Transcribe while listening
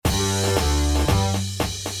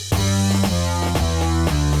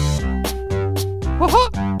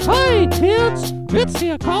kids. It's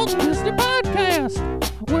the Occult Disney Podcast,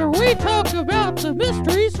 where we talk about the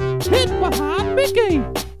mysteries hidden behind Mickey.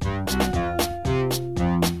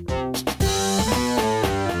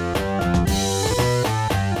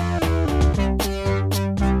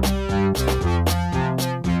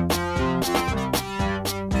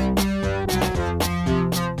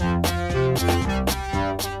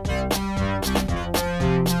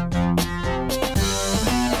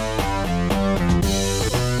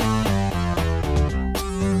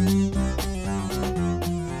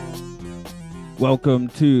 Welcome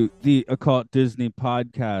to the Occult Disney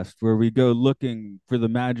Podcast, where we go looking for the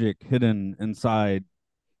magic hidden inside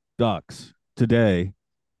ducks today,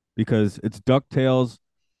 because it's DuckTales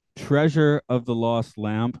Treasure of the Lost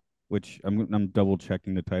Lamp, which I'm double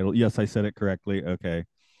checking the title. Yes, I said it correctly. Okay.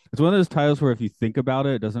 It's one of those titles where if you think about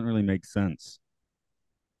it, it doesn't really make sense.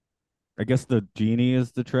 I guess the genie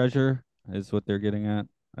is the treasure, is what they're getting at.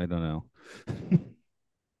 I don't know.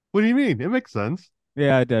 What do you mean? It makes sense.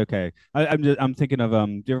 Yeah, okay. I'm thinking of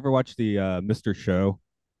do you ever watch the Mr. Show?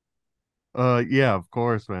 Yeah, of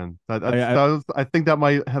course, man. I I think that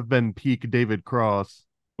might have been peak David Cross.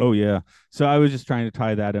 Oh yeah. So I was just trying to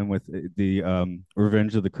tie that in with the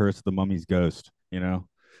Revenge of the Curse of the Mummy's Ghost,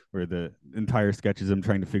 where the entire sketch is him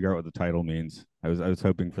trying to figure out what the title means. I was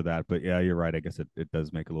hoping for that, but yeah, you're right. I guess it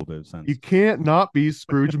does make a little bit of sense. You can't not be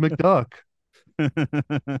Scrooge McDuck.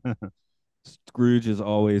 Scrooge is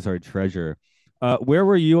always our treasure. Where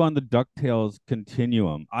were you on the DuckTales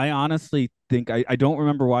continuum? I honestly think I don't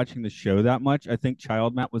remember watching the show that much. I think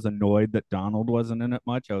Child Matt was annoyed that Donald wasn't in it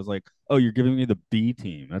much. I was like, oh, you're giving me the B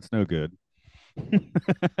team. That's no good.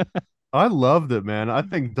 I loved it, man. I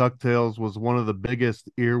think DuckTales was one of the biggest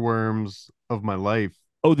earworms of my life.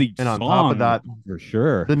 Oh, the And on song, top of that, for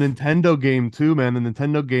sure. the Nintendo game too, man. The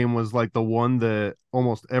Nintendo game was like the one that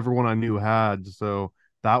almost everyone I knew had. So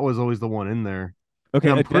that was always the one in there. Okay,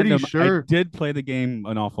 And I'm pretty sure I did play the game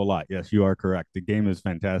an awful lot. Yes, you are correct. The game is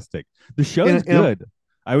fantastic. The show is and good.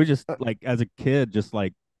 I was just like, as a kid, just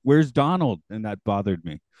like, where's Donald? And that bothered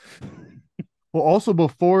me. well, also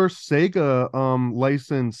before Sega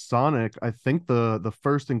licensed Sonic, I think the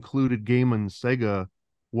first included game on Sega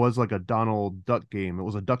was like a Donald Duck game. It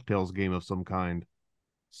was a DuckTales game of some kind.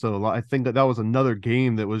 So I think that was another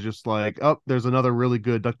game that was just like, oh, there's another really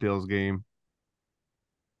good DuckTales game.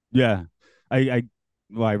 Yeah, I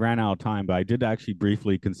well, I ran out of time, but I did actually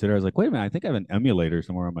briefly consider. I was like, wait a minute, I think I have an emulator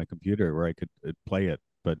somewhere on my computer where I could play it.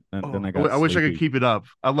 But then I got I wish I could sleepy. keep it up.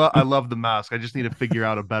 I love the mask. I just need to figure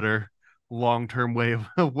out a better long-term way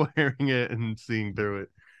of wearing it and seeing through it.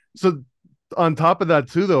 So on top of that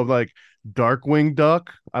too, though, like Darkwing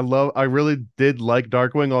Duck, I really did like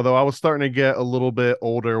Darkwing, although I was starting to get a little bit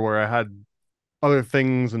older where I had other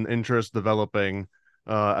things and interests developing,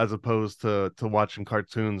 as opposed to watching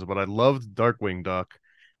cartoons. But I loved Darkwing Duck,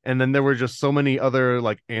 and then there were just so many other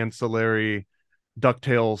like ancillary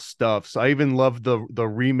DuckTales stuff. So I even loved the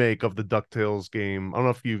remake of the DuckTales game. I don't know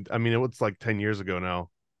if you, I mean, it was like 10 years ago now.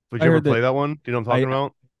 Did I you ever heard play that. that one? Do you know what I'm talking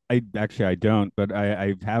about? I actually I don't, but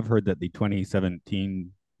I have heard that the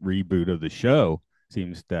 2017 reboot of the show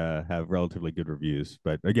seems to have relatively good reviews,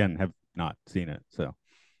 but again, have not seen it. So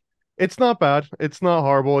It's not bad. It's not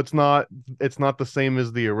horrible. It's not the same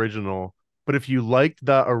as the original. But if you liked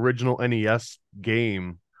that original NES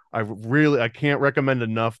game, I can't recommend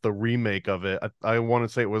enough the remake of it. I want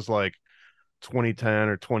to say it was like 2010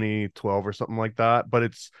 or 2012 or something like that. But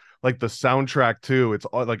it's like the soundtrack too. It's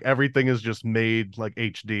like everything is just made like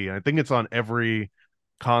HD. And I think it's on every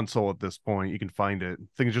console at this point. You can find it. I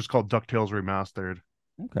think it's just called DuckTales Remastered.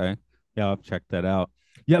 okay, yeah, I'll check that out.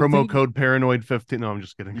 Yeah, Promo code Paranoid 15. No, I'm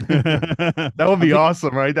just kidding. That would I'm be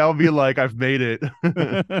awesome, right? That would be like I've made it.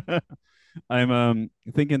 I'm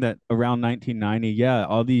thinking that around 1990, yeah,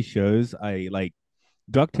 all these shows I like.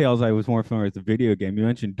 DuckTales, I was more familiar with the video game. You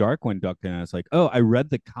mentioned Darkwing Duck, and I was like, oh, I read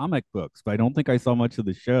the comic books, but I don't think I saw much of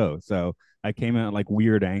the show. So I came in at like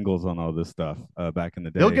weird angles on all this stuff back in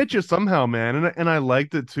the They'll day. get you somehow, man. And I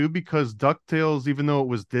liked it too because DuckTales, even though it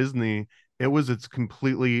was Disney, it was its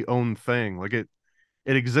completely own thing. Like it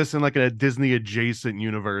exists in like a Disney adjacent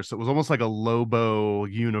universe. It was almost like a Lobo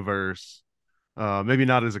universe. Maybe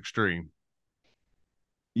not as extreme.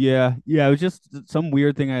 Yeah, it was just some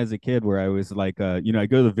weird thing as a kid where I was like, I go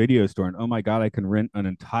to the video store and oh my God, I can rent an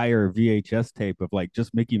entire VHS tape of like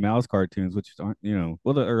just Mickey Mouse cartoons, which aren't,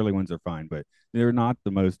 well, the early ones are fine, but they're not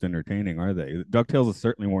the most entertaining, are they? DuckTales is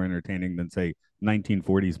certainly more entertaining than say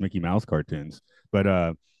 1940s Mickey Mouse cartoons. But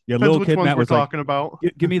yeah, Depends little which kid ones Matt we're was like, talking about.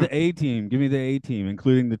 Give me the A team, give me the A team,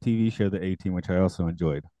 including the TV show The A Team, which I also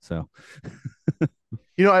enjoyed. So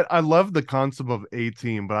I love the concept of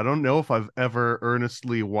A-Team, but I don't know if I've ever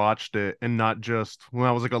earnestly watched it and not just when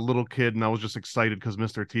I was like a little kid and I was just excited because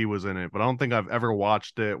Mr. T was in it. But I don't think I've ever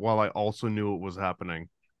watched it while I also knew it was happening.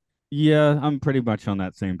 Yeah, I'm pretty much on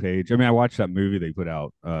that same page. I mean, I watched that movie they put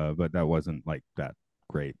out, but that wasn't like that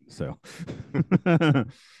great. So,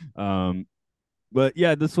 um, but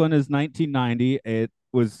yeah, this one is 1990. It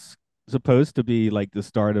was supposed to be like the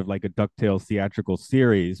start of like a DuckTales theatrical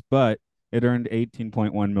series, but it earned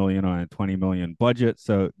 18.1 million on a 20 million budget,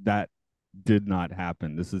 so that did not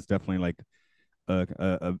happen. This is definitely like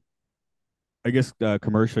a I guess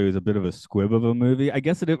commercially it was a bit of a squib of a movie. I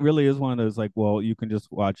guess it really is one of those like, well, you can just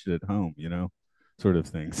watch it at home, sort of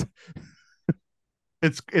things.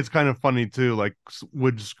 It's kind of funny too. Like,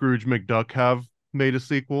 would Scrooge McDuck have made a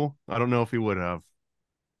sequel? I don't know if he would have.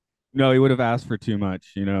 No, he would have asked for too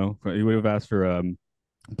much, He would have asked for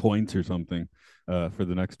points or something for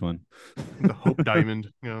the next one. The Hope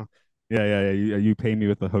Diamond, yeah. Yeah. You pay me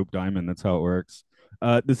with the Hope Diamond. That's how it works.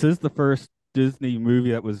 This is the first Disney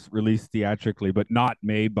movie that was released theatrically, but not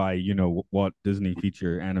made by Walt Disney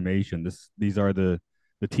Feature Animation. These are the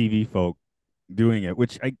TV folk doing it,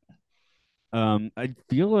 which I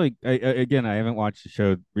feel like again I haven't watched the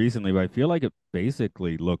show recently, but I feel like it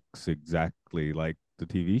basically looks exactly like the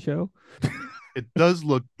TV show. It does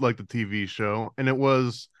look like the TV show, and it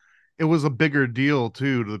was a bigger deal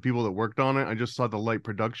too to the people that worked on it. I just saw the light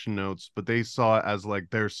production notes, but they saw it as like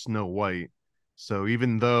their Snow White. So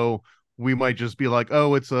even though we might just be like,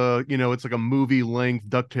 oh, it's like a movie length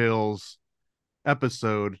DuckTales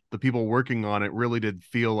episode, the people working on it really did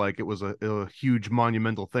feel like it was a huge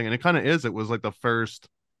monumental thing. And it kind of is. It was like the first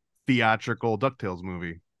theatrical DuckTales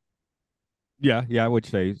movie. Yeah,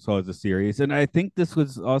 which they saw as a series, and I think this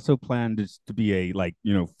was also planned just to be a like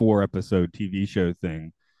 4 episode TV show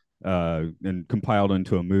thing, and compiled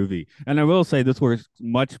into a movie. And I will say this works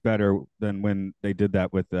much better than when they did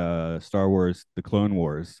that with Star Wars: The Clone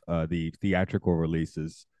Wars. The theatrical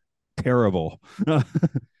releases terrible.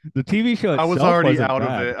 The TV show I was itself already wasn't out of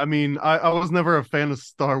bad. it. I mean, I was never a fan of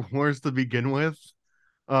Star Wars to begin with.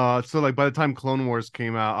 So like by the time Clone Wars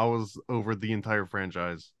came out, I was over the entire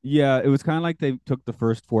franchise. Yeah, it was kind of like they took the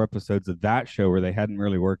first 4 episodes of that show where they hadn't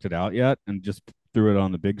really worked it out yet and just threw it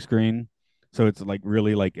on the big screen. So it's like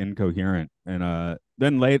really like incoherent. And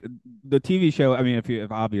then late the TV show, I mean, if you're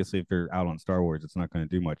out on Star Wars, it's not going to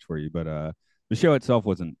do much for you. But the show itself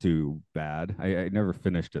wasn't too bad. I never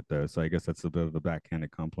finished it though, so I guess that's a bit of a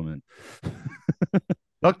backhanded compliment.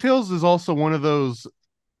 DuckTales is also one of those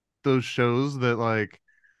shows that like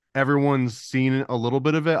everyone's seen a little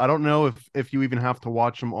bit of it. I don't know if you even have to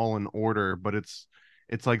watch them all in order, but it's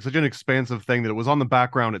like such an expansive thing that it was on the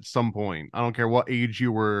background at some point. I don't care what age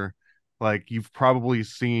you were, like you've probably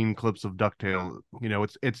seen clips of DuckTales.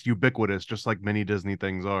 It's ubiquitous, just like many Disney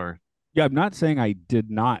things are. Yeah, I'm not saying I did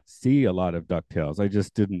not see a lot of DuckTales. I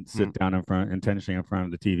just didn't Hmm. sit down intentionally in front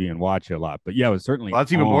of the TV and watch it a lot. But yeah, it was certainly Well,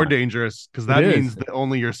 that's even more on. dangerous because It that is. means that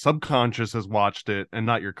only your subconscious has watched it and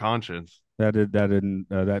not your conscience.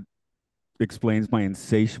 That explains my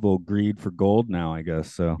insatiable greed for gold now, I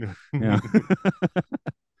guess. So yeah.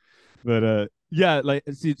 But yeah, like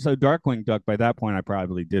see, so Darkwing Duck. By that point, I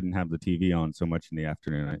probably didn't have the TV on so much in the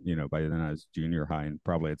afternoon. By then I was junior high and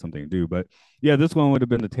probably had something to do. But yeah, this one would have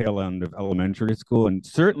been the tail end of elementary school, and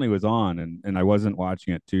certainly was on, and I wasn't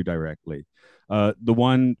watching it too directly. The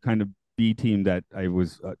one kind of B team that I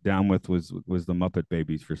was down with was the Muppet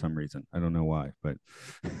Babies for some reason. I don't know why, but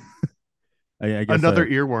I guess Another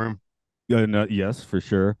earworm. no, yes, for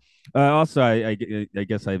sure. Also, I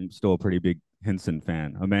guess I'm still a pretty big Henson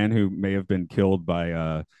fan, a man who may have been killed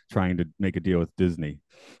by trying to make a deal with Disney.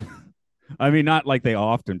 I mean, not like they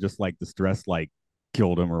often, just like the stress like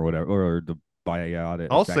killed him or whatever, or the biotic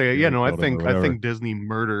I'll say it. Yeah, bacteria no, I killed him or think I whatever. think Disney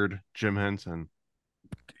murdered Jim Henson.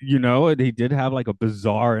 And he did have like a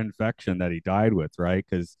bizarre infection that he died with, right?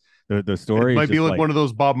 Because the It story is might be just like like, one of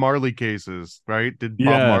those Bob Marley cases, right? Did Bob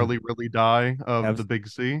yeah, Marley really die of have the Big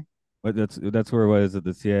C? but that's where it was that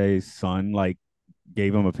the CIA's son like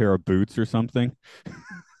gave him a pair of boots or something.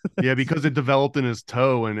 Yeah, because it developed in his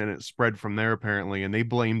toe and it spread from there apparently, and they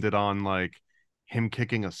blamed it on like him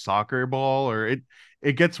kicking a soccer ball or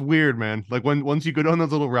it gets weird, man. Like once you go down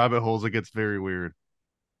those little rabbit holes, it gets very weird.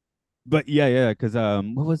 But yeah, because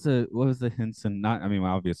what was the Henson? Not, I mean,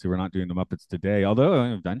 well, obviously we're not doing the Muppets today, although I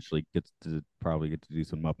eventually gets to probably get to do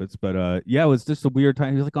some Muppets. But yeah, it was just a weird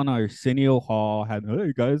time. He was like on Arsenio Hall, had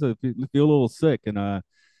hey guys, I feel a little sick, and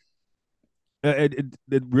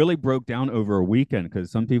it really broke down over a weekend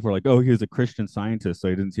because some people were like, oh, he was a Christian Scientist, so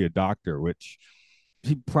he didn't see a doctor, which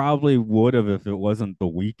he probably would have if it wasn't the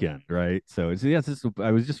weekend, right? So yes, I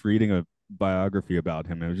was just reading a biography about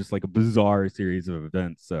him. It was just like a bizarre series of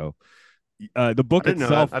events. So the I book didn't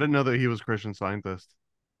know that. itself, I didn't know that he was a Christian Scientist.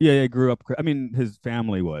 yeah, yeah, grew up. I mean, his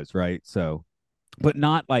family was right. So, but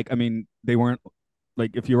not like, I mean, they weren't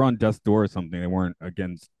like if you're on death's door or something, they weren't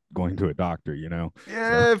against going to a doctor, you know. So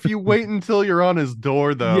Yeah, if you wait until you're on his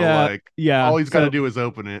door, though, yeah, like yeah. all he's got to So do is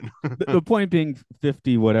open it. the point being,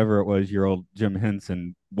 50 whatever it was year old Jim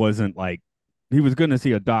Henson wasn't like he was going to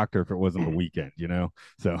see a doctor if it wasn't the weekend, you know.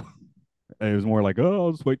 So it was more like, oh,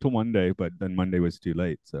 I'll just wait till Monday, but then Monday was too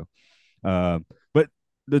late. So, but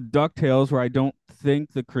the DuckTales, where I don't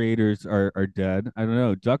think the creators are dead. I don't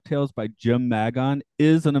know. DuckTales by Jim Magon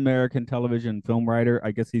is an American television film writer.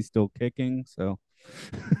 I guess he's still kicking. So,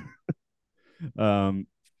 um,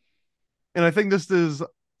 And I think this is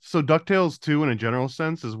so DuckTales 2 in a general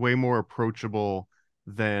sense is way more approachable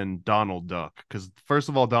than Donald Duck. Because first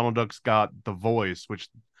of all, Donald Duck's got the voice, which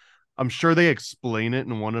I'm sure they explain it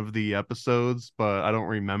in one of the episodes, but I don't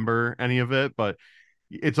remember any of it. But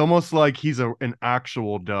it's almost like he's an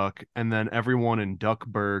actual duck, and then everyone in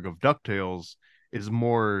Duckburg of DuckTales is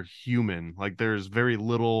more human. Like there's very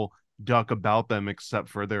little duck about them except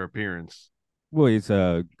for their appearance. well, he's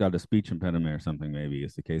got a speech impediment or something. Maybe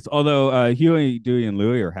is the case. Although Huey, Dewey, and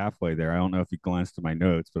Louie are halfway there. I don't know if you glanced at my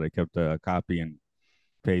notes, but I kept copy and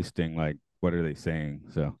pasting like what are they saying?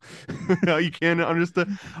 So You can't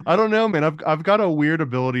understand. I don't know, man. I've got a weird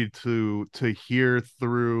ability to hear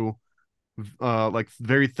through like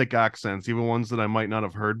very thick accents, even ones that I might not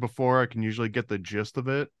have heard before. I can usually get the gist of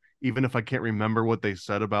it, even if I can't remember what they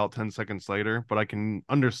said about 10 seconds later, but I can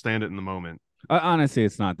understand it in the moment. honestly,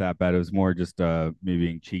 it's not that bad. It was more just me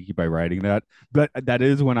being cheeky by writing that. But that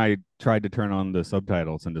is when I tried to turn on the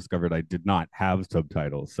subtitles and discovered I did not have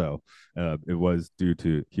subtitles. So it was due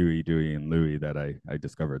to Huey, Dewey, and Louie that I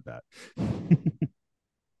discovered that.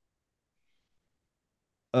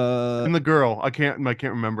 And the girl, I can't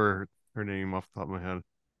remember her name off the top of my head.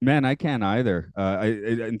 Man, I can't either.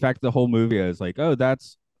 In fact, the whole movie is like, oh,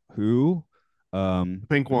 that's who. The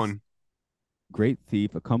pink This one. great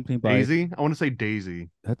thief accompanied by Daisy? I want to say Daisy.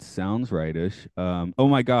 that sounds rightish. Oh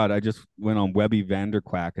my God, I just went on Webby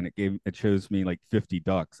Vanderquack and it shows me like 50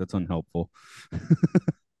 ducks. That's unhelpful.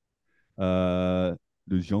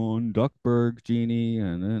 The Jean Duckburg genie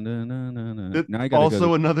and It, now I gotta go also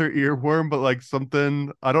to another earworm, but like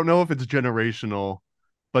something I don't know if it's generational,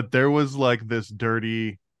 but there was like this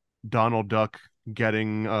dirty Donald Duck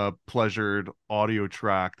getting a pleasured audio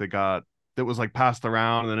track that was like passed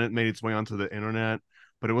around and then it made its way onto the internet.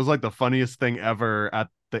 But it was like the funniest thing ever at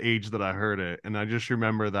the age that I heard it. And I just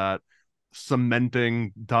remember that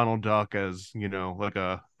cementing Donald Duck as, like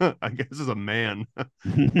a I guess as a man.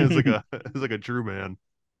 as like a as like a true man.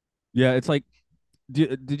 yeah, it's like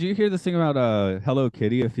did you hear this thing about Hello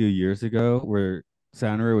Kitty a few years ago where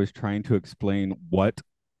Sanrio was trying to explain what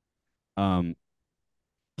um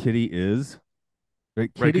Kitty is?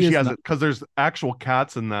 Right? Right, because Kitty she is has not it because there's actual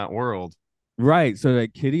cats in that world. right. So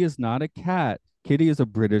like Kitty is not a cat. Kitty is a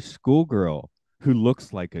British schoolgirl who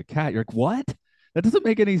looks like a cat. You're like, what? That doesn't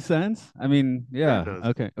make any sense. I mean, Sure it yeah, does.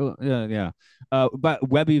 okay, oh, yeah, yeah. But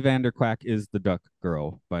Webby Vanderquack is the duck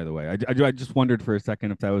girl, by the way. I just wondered for a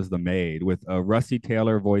second if that was the maid with Rusty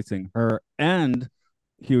Taylor voicing her and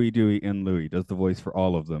Huey, Dewey, and Louie does the voice for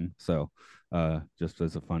all of them. So, just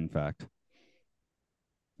as a fun fact,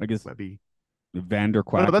 I guess Webby.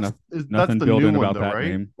 Oh no, Vanderquack, that's nothing the built new in one about though, that right?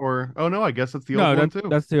 name. Or oh no, I guess that's the old No, one too.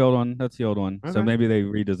 that's the old one. That's the old one. So Okay. maybe they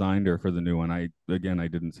redesigned her for the new one. I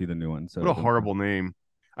didn't see the new one, so What I a don't know. horrible name.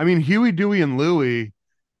 I mean, Huey, Dewey, and Louie,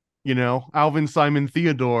 Alvin, Simon,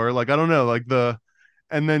 Theodore, like I don't know, like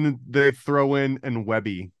and then they throw in and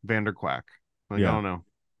Webby Vanderquack. Like I Yeah, don't know.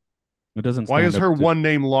 it doesn't Why stand is up her to. one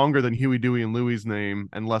name longer than Huey, Dewey, and Louie's name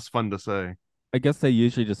and less fun to say? I guess they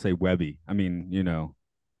usually just say Webby. I mean,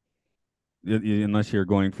 unless you're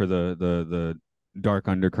going for the dark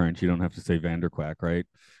undercurrent, you don't have to say Vanderquack, right?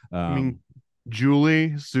 I mean, Um,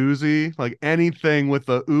 Julie, Susie, like anything with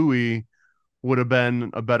the ooey would have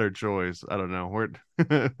been a better choice. I don't know. We're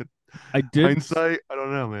I did. hindsight. I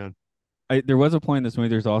don't know, man. There was a point in this movie.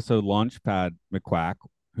 There's also Launchpad McQuack,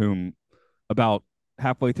 whom about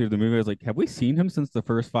halfway through the movie, I was like, have we seen him since the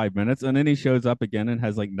first 5 minutes? And then he shows up again and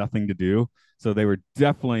has like nothing to do. So they were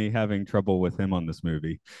definitely having trouble with him on this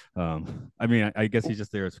movie. I mean, I guess he's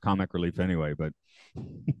just there as comic relief anyway, but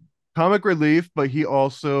Comic relief, but he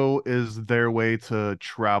also is their way to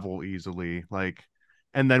travel easily. Like,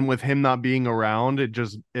 and then with him not being around,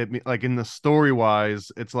 like in the story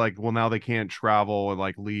wise, it's like, well, now they can't travel or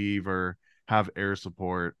like leave or have air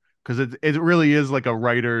support because it really is like a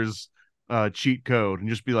writer's cheat code and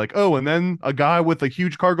just be like, oh, and then a guy with a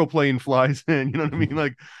huge cargo plane flies in. You know what I mean?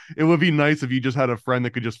 Like, it would be nice if you just had a friend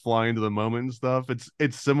that could just fly into the moment and stuff.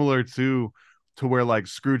 It's similar to where like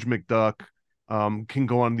Scrooge McDuck can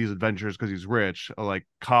go on these adventures because he's rich. Like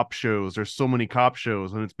cop shows, there's so many cop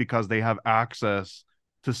shows, and it's because they have access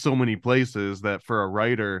to so many places that for a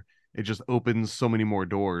writer, it just opens so many more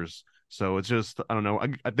doors. So it's just, I don't know.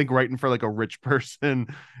 I think writing for like a rich person,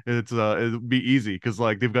 it'd be easy because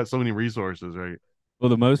like they've got so many resources, right? Well,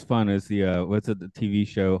 the most fun is the what's it, the TV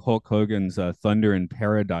show Hulk Hogan's Thunder in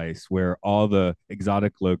Paradise, where all the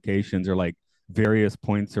exotic locations are like various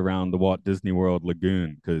points around the Walt Disney World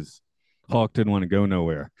Lagoon because Hulk didn't want to go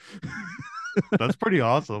nowhere. That's pretty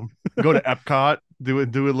awesome. Go to Epcot, do a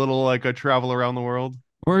little like a travel around the world.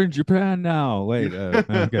 We're in Japan now. Wait,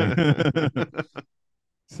 okay.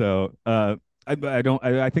 So I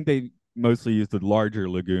think they mostly use the larger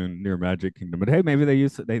lagoon near Magic Kingdom, but hey, maybe they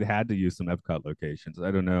had to use some Epcot locations.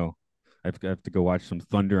 I don't know. I have to go watch some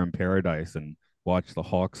Thunder in Paradise and watch the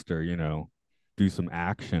Hawkster, do some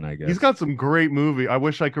action, I He's guess. got some great movie. I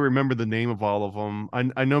wish I could remember the name of all of them.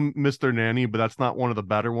 I know Mr. Nanny, but that's not one of the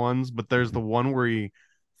better ones. But there's the one where he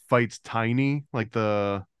fights Tiny, like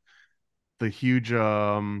the huge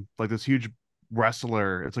like this huge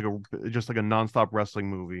wrestler. It's like a just like a nonstop wrestling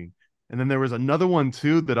movie. And then there was another one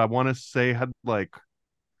too that I want to say had like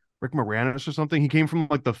Rick Moranis or something. He came from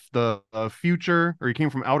like the future, or he came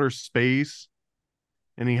from outer space,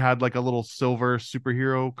 and he had like a little silver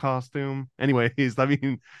superhero costume. Anyways, I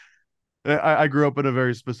mean, I grew up in a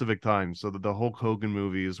very specific time, so the Hulk Hogan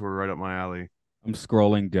movies were right up my alley. I'm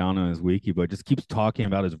scrolling down on his wiki, but it just keeps talking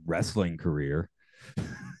about his wrestling career.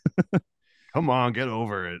 Come on, get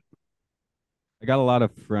over it. I got a lot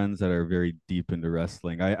of friends that are very deep into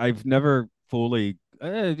wrestling. I've never fully,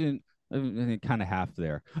 kind of half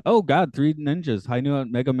there. Oh God, Three Ninjas, High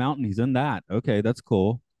Noon Mega Mountain. He's in that. Okay, that's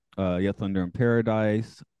cool. Yeah, Thunder in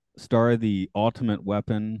Paradise, Star of the Ultimate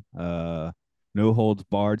Weapon, No Holds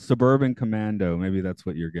Barred, Suburban Commando. Maybe that's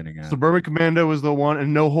what you're getting at. Suburban Commando is the one,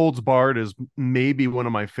 and No Holds Barred is maybe one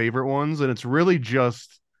of my favorite ones, and it's really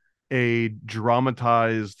just a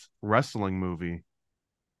dramatized wrestling movie.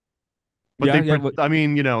 But Yeah, yeah, I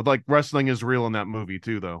mean, like wrestling is real in that movie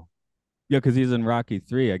too, though. yeah, because he's in Rocky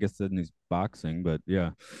 3. I guess then he's boxing, but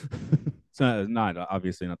yeah, it's not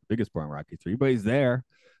obviously not the biggest part in Rocky 3, but he's there.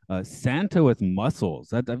 Santa with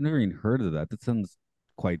muscles. I've never even heard of that. That sounds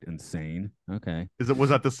quite insane. Okay. Was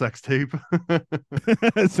that the sex tape?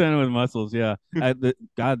 Santa with muscles. Yeah.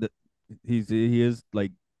 God, he is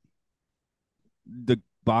like the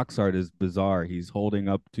box art is bizarre. He's holding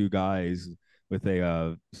up two guys with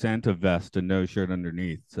a Santa vest and no shirt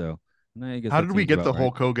underneath. So I guess How that did we seems get about the right.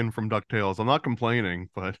 Hulk Hogan from DuckTales? I'm not complaining,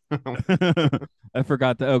 but I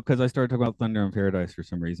forgot that. Oh, because I started talking about Thunder in Paradise for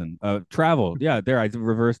some reason. Travel. Yeah, there I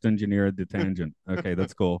reversed engineered the tangent. Okay,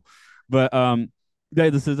 that's cool. But yeah,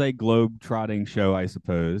 this is a globe trotting show, I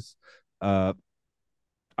suppose. Uh,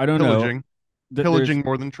 I don't know. pillaging, There's pillaging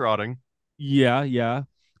more than trotting. yeah, yeah.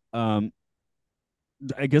 Um,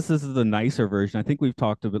 I guess this is the nicer version. I think we've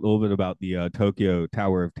talked little bit about the Tokyo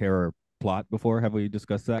Tower of Terror plot before. Have we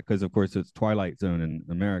discussed that? Because of course it's Twilight Zone in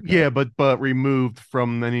America. Yeah, but removed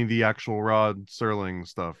from any of the actual Rod Serling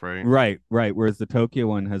stuff, right? Right, right. Whereas the Tokyo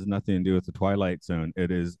one has nothing to do with the Twilight Zone. It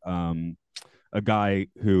is a guy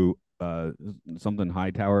who something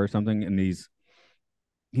Hightower or something, and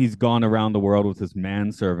he's gone around the world with his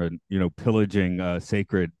manservant, pillaging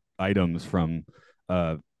sacred items from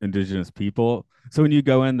indigenous people. So when you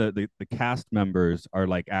go in, the cast members are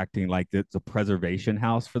like acting like it's a preservation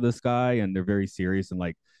house for this guy, and they're very serious and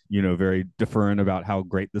like very deferent about how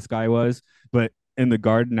great this guy was. But in the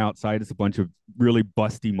garden outside, it's a bunch of really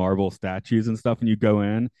busty marble statues and stuff. And you go in,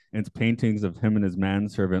 and it's paintings of him and his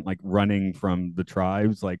manservant like running from the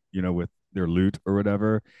tribes, like with their loot or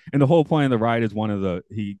whatever. And the whole point of the ride is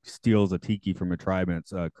he steals a tiki from a tribe and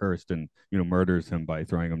it's cursed and murders him by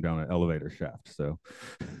throwing him down an elevator shaft. So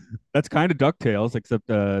that's kind of DuckTales, except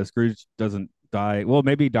Scrooge doesn't die. Well,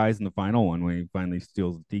 maybe he dies in the final one when he finally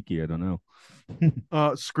steals the tiki. I don't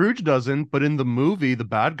know. Scrooge doesn't, but in the movie, the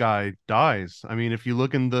bad guy dies. I mean, if you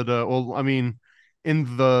look in well, I mean,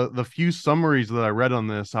 in the few summaries that I read on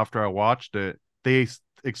this after I watched it, they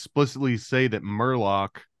explicitly say that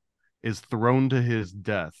Murloc is thrown to his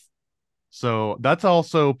death. So that's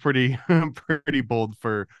also pretty pretty bold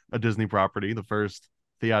for a Disney property, the first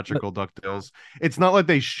theatrical DuckTales. It's not like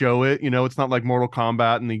they show it, it's not like Mortal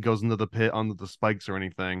Kombat and he goes into the pit onto the spikes or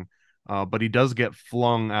anything. But he does get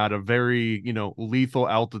flung at a very, lethal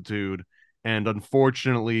altitude. And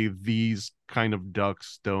unfortunately, these kind of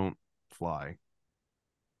ducks don't fly.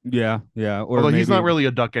 Yeah, or Although he's maybe not really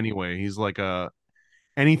a duck anyway. He's like a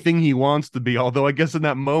anything he wants to be. Although I guess in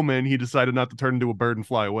that moment he decided not to turn into a bird and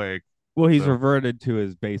fly away. well, he's So, reverted to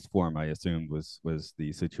his base form. I assumed was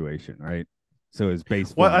the situation, right? So his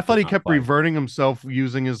base well, I form thought does he not kept fly. reverting himself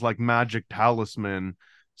using his like magic talisman.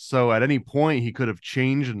 So at any point he could have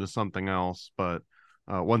changed into something else, but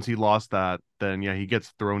once he lost that, then yeah, he gets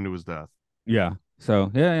thrown to his death. Yeah.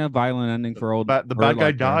 So yeah, violent ending for old The bad guy Hurlock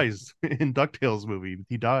there. dies in DuckTales movie.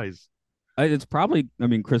 He dies. It's probably, I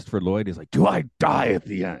mean, Christopher Lloyd is like, "Do I die at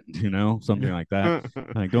the end?" Something like that.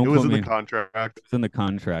 Like, It don't was put in the me. contract. It's in the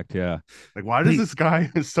contract. Yeah. Like, why does Hey, this guy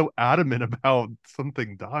is so adamant about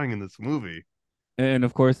something dying in this movie? and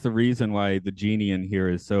of course, the reason why the genie in here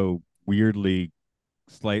is so weirdly,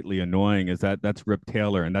 slightly annoying is that that's Rip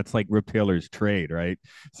Taylor, and that's like Rip Taylor's trade, right?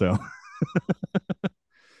 So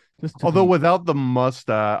just to Although be without the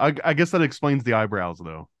mustache, I guess that explains the eyebrows,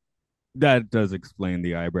 though. that does explain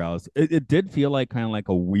the eyebrows. It did feel like kind of like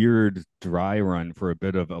a weird dry run for a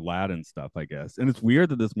bit of Aladdin stuff, I guess. And it's weird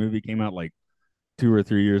that this movie came out like 2 or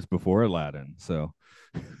 3 years before Aladdin. So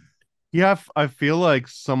Yeah, I feel like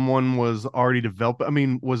someone was already developed. I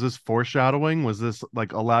mean, was this foreshadowing? Was this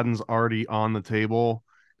like Aladdin's already on the table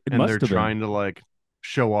it and they're must have been. trying to like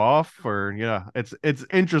show off? Or yeah, it's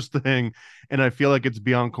interesting, and I feel like it's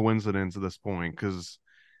beyond coincidence at this point because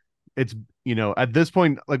it's at this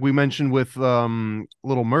point, like we mentioned with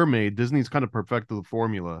Little Mermaid, Disney's kind of perfected the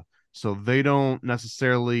formula, so they don't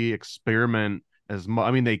necessarily experiment as much.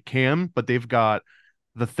 I mean, they can, but they've got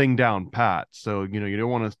the thing down pat. So, you don't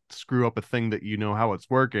want to screw up a thing that you know how it's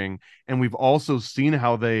working. And we've also seen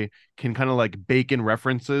how they can kind of like bake in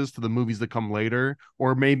references to the movies that come later,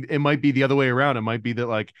 or maybe it might be the other way around. It might be that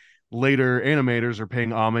like later animators are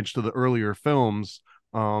paying homage to the earlier films.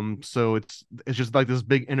 So it's just like this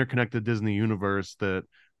big interconnected Disney universe that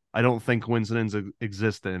I don't think coincidence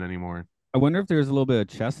exist in anymore. I wonder if there's a little bit of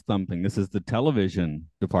chest thumping. This is the television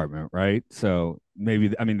department, right? So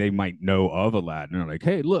maybe, I mean, they might know of Aladdin. They're like,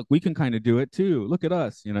 hey, look, we can kind of do it too. Look at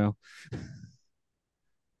us. I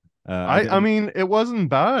I didn't. mean, it wasn't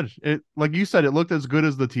bad. It, like you said, it looked as good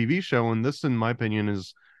as the TV show, and this, in my opinion,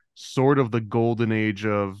 is sort of the golden age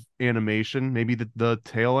of animation. Maybe the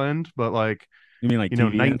tail end, but like You mean like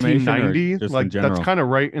TV animation or 1990, just in like that's general? kind of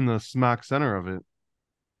right in the smack center of it.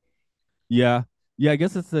 Yeah. Yeah, I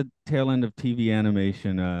guess it's the tail end of TV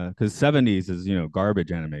animation. Because 70s is,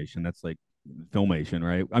 garbage animation. That's like filmation,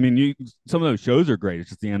 right? I mean, some of those shows are great. It's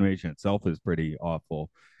just the animation itself is pretty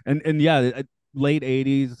awful. And yeah, late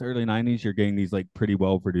 80s, early 90s, you're getting these like pretty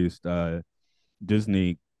well produced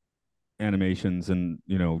Disney animations and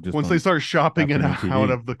just Once they on start shopping it afternoon out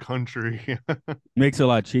TV. of the country. Makes it a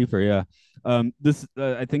lot cheaper, yeah. This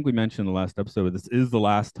I think we mentioned in the last episode, but this is the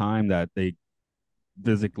last time that they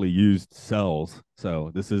physically used cells.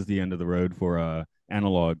 So this is the end of the road for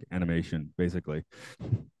analog animation, basically.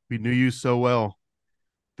 We knew you so well.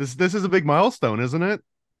 This is a big milestone, isn't it?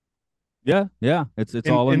 Yeah, yeah. It's In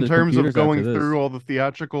all in in the terms of computers after going this. through all the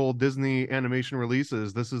theatrical Disney animation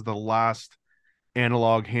releases, this is the last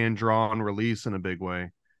analog hand drawn release in a big way.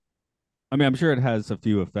 I mean, I'm sure it has a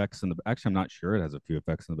few effects in the. Actually, I'm not sure it has a few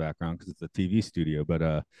effects in the background because it's a TV studio.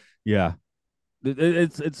 But yeah,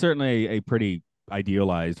 it's certainly a pretty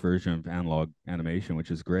idealized version of analog animation,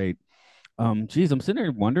 which is great. Geez, I'm sitting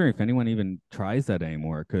here wondering if anyone even tries that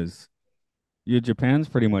anymore because yeah, Japan's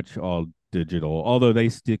pretty much all digital, although they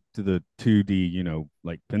stick to the 2D,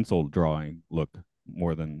 like pencil drawing look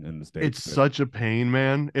more than in the States. It's But such a pain,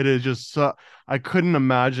 man. It is just I couldn't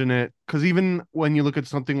imagine it because even when you look at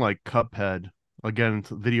something like Cuphead, again, it's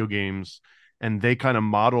video games, and they kind of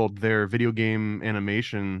modeled their video game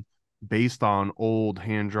animation based on old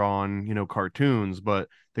hand drawn, cartoons, but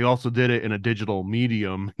they also did it in a digital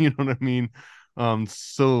medium. You know what I mean?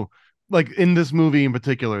 So like in this movie in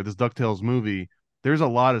particular, this DuckTales movie, there's a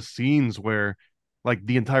lot of scenes where like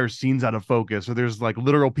the entire scene's out of focus or there's like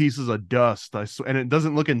literal pieces of dust. And it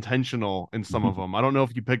doesn't look intentional in some of them. I don't know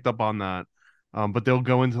if you picked up on that. But they'll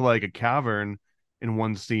go into like a cavern in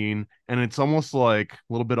one scene and it's almost like a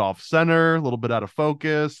little bit off center, a little bit out of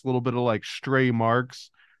focus, a little bit of like stray marks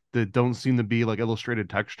that don't seem to be like illustrated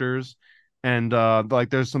textures. And like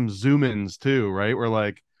there's some zoom ins too, right? Where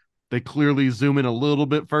like they clearly zoom in a little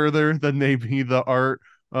bit further than maybe the art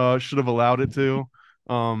should have allowed it to.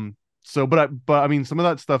 Um, so, but I mean, some of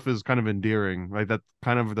that stuff is kind of endearing, right? That's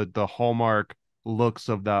kind of the hallmark looks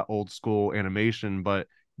of that old school animation. But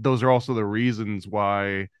those are also the reasons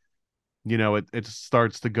why it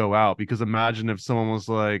starts to go out. Because imagine if someone was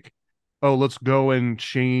like, "Oh, let's go and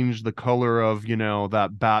change the color of that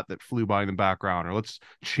bat that flew by in the background," or let's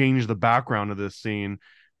change the background of this scene.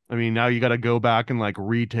 I mean, now you got to go back and like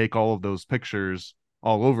retake all of those pictures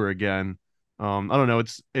all over again. I don't know.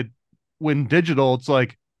 It when digital, it's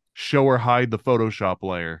like show or hide the Photoshop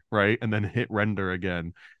layer, right? And then hit render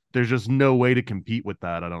again. There's just no way to compete with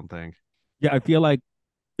that, I don't think. Yeah, I feel like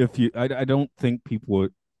I don't think people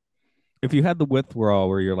would, if you had the withdrawal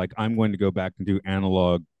where you're like, I'm going to go back and do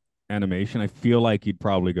analog animation, I feel like you'd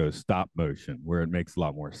probably go stop motion where it makes a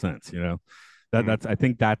lot more sense, you know? Mhm. I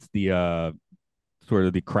think that's the sort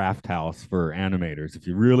of the craft house for animators. If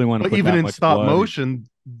you really want to But put even that in much stop blood, motion,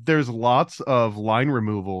 there's lots of line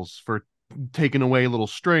removals for taking away little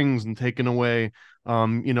strings and taking away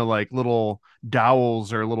like little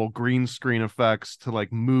dowels or little green screen effects to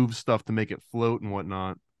like move stuff to make it float and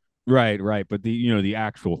whatnot. right, right. But the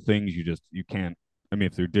actual things you can't. I mean,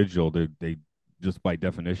 if they're digital, they just by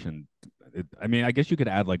definition. I mean, I guess you could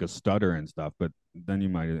add like a stutter and stuff, but then you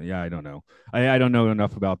might. Yeah, I don't know. I don't know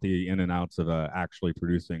enough about the in and outs of actually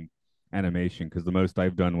producing animation because the most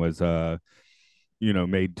I've done was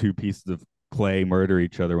made two pieces of clay murder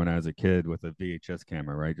each other when I was a kid with a VHS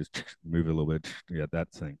camera, right? Just move it a little bit, yeah,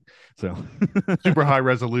 that thing. So, Super high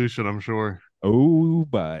resolution, I'm sure. oh,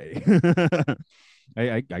 bye.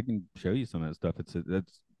 I can show you some of that stuff.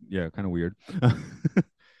 That's yeah, kind of weird.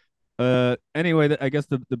 Anyway, I guess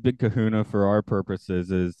the big kahuna for our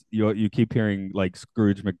purposes is you keep hearing like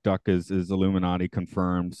Scrooge McDuck is Illuminati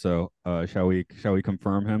confirmed. So shall we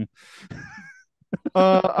confirm him?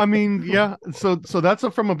 I mean, yeah. So that's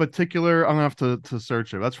from a particular. I'm gonna have to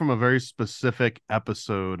search it. That's from a very specific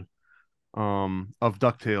episode, of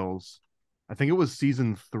DuckTales. I think it was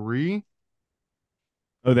season 3.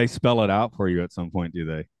 Oh, they spell it out for you at some point, do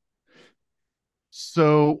they?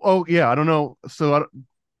 So, oh yeah, I don't know.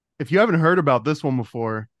 If you haven't heard about this one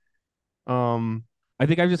before, um, I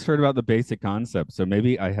think I've just heard about the basic concept, so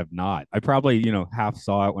maybe I have not. I probably, half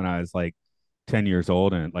saw it when I was like 10 years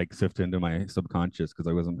old and it like sifted into my subconscious because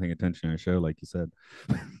I wasn't paying attention to the show, like you said.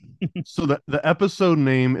 so the episode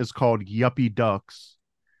name is called Yuppie Ducks,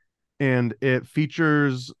 and it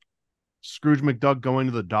features Scrooge McDuck going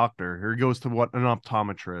to the doctor, or he goes to what an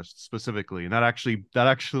optometrist specifically, and that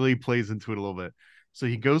actually plays into it a little bit. So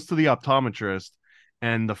he goes to the optometrist,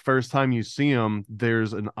 and the first time you see him,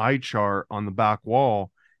 there's an eye chart on the back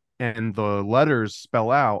wall, and the letters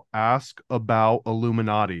spell out "Ask about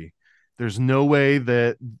Illuminati." There's no way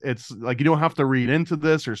that it's like you don't have to read into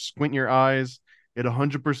this or squint your eyes. It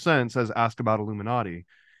 100% says "Ask about Illuminati."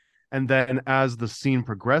 And then as the scene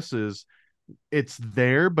progresses, it's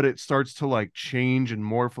there, but it starts to like change and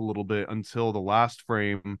morph a little bit until the last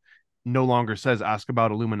frame no longer says ask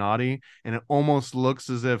about Illuminati. And it almost looks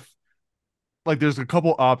as if like there's a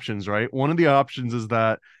couple options, right? One of the options is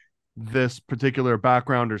that this particular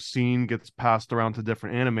background or scene gets passed around to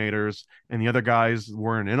different animators and the other guys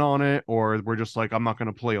weren't in on it, or we're just like, I'm not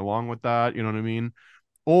going to play along with that. You know what I mean?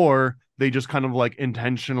 Or they just kind of like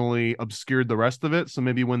intentionally obscured the rest of it. So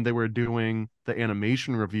maybe when they were doing the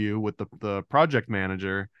animation review with the project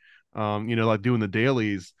manager, like doing the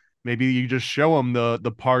dailies, maybe you just show them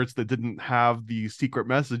the parts that didn't have the secret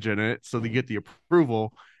message in it, so they get the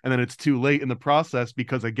approval, and then it's too late in the process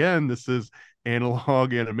because again, this is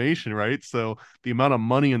analog animation, right? So the amount of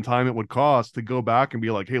money and time it would cost to go back and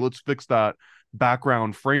be like, hey, let's fix that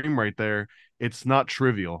background frame right there, it's not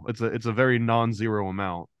trivial. It's a very non-zero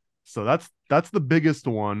amount. So that's the biggest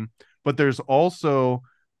one. But there's also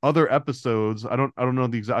other episodes. I don't know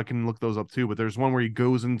the exact. I can look those up too. But there's one where he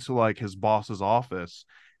goes into like his boss's office,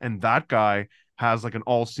 and that guy has like an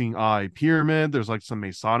all-seeing eye pyramid. There's like some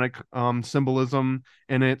Masonic symbolism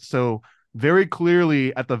in it. So very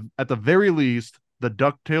clearly, at the very least, the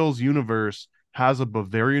DuckTales universe has a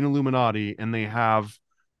Bavarian Illuminati, and they have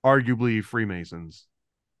arguably Freemasons.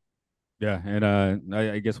 Yeah, and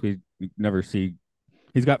I guess we never see.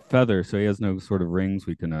 He's got feathers, so he has no sort of rings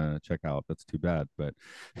we can check out. That's too bad. But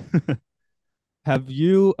have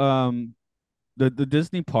you the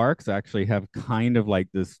Disney parks actually have kind of like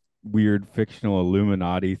this weird fictional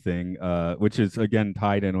Illuminati thing, which is again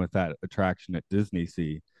tied in with that attraction at Disney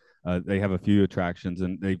Sea. They have a few attractions,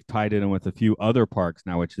 and they've tied it in with a few other parks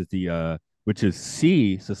now, which is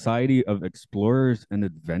Sea Society of Explorers and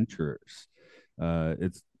Adventurers.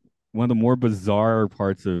 It's one of the more bizarre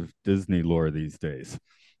parts of Disney lore these days.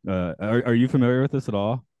 Are you familiar with this at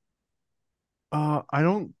all? I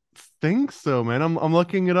don't think so, man. I'm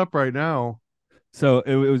looking it up right now. So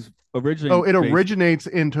it was originally Oh, it originates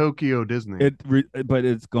in Tokyo Disney. but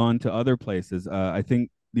it's gone to other places. I think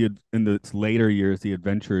in its later years, the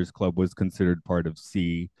Adventurers Club was considered part of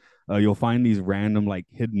Sea. You'll find these random like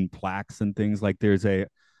hidden plaques and things. Like there's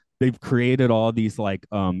they've created all these like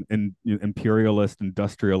imperialist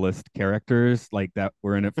industrialist characters like that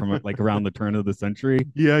were in it from like around the turn of the century.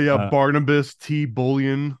 Yeah, uh Barnabas T.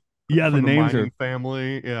 Bullion yeah, the from the names are mining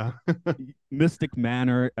family. Yeah. Mystic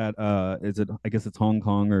Manor at is it, I guess it's Hong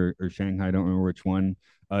Kong or Shanghai, I don't remember which one.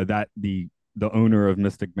 That the owner of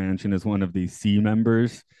Mystic Mansion is one of the C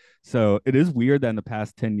members. So it is weird that in the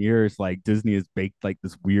past 10 years, like Disney has baked like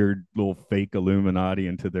this weird little fake Illuminati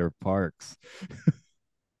into their parks.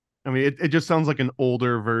 I mean, it just sounds like an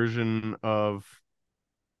older version of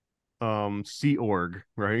Sea Org,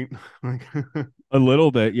 right? Like A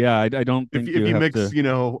little bit, yeah. I don't if think if you you have mix, to.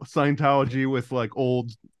 Scientology with like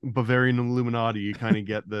old Bavarian Illuminati, you kind of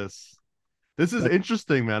get this. This is That,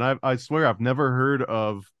 interesting, man. I swear I've never heard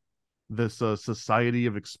of this Society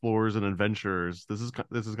of Explorers and Adventurers. This is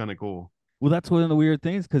kind of cool. well, that's one of the weird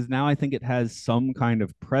things because now I think it has some kind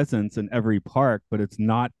of presence in every park, but it's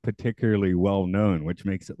not particularly well known, which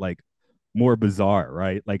makes it like more bizarre,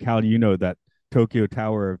 right? Like, how do you know that Tokyo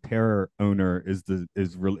Tower of Terror owner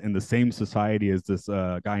in the same society as this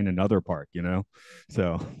guy in another park?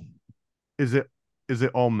 So Is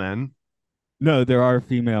it all men? no, there are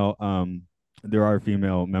female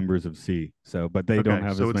members of C. So, but they don't Okay,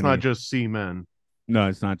 have so as it's not many. just sea men. No,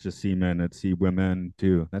 it's not just sea men; it's sea women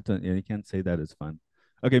too. Yeah, you can't say that is fun.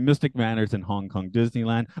 Okay, Mystic Manor's in Hong Kong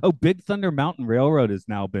Disneyland. Oh, Big Thunder Mountain Railroad has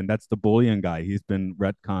now been. That's the bullion guy. He's been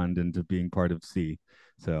retconned into being part of Sea.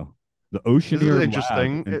 So the This is Oceaneer Lab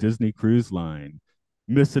interesting. and Disney Cruise Line,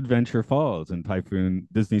 Misadventure Falls and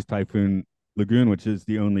Disney's Typhoon Lagoon, which is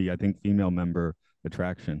the only I think female member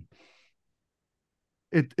attraction.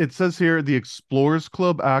 It says here the Explorers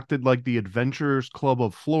Club acted like the Adventurers Club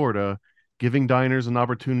of Florida, giving diners an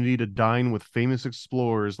opportunity to dine with famous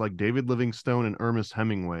explorers like David Livingstone and Ernest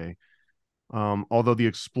Hemingway. Although the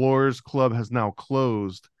Explorers Club has now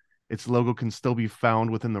closed, its logo can still be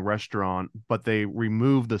found within the restaurant, but they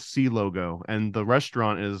removed the C logo, and the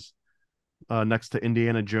restaurant is next to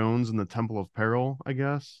Indiana Jones and the Temple of Peril, I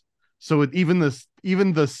guess. So even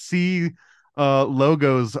the C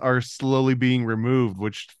logos are slowly being removed,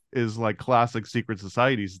 which is like classic secret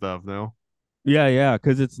society stuff, no? Yeah, yeah,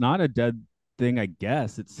 because it's not a dead thing, I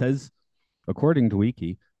guess. It says, according to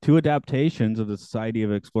Wiki, two adaptations of the Society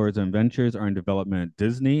of Explorers and Adventures are in development at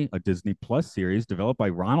Disney, a Disney Plus series developed by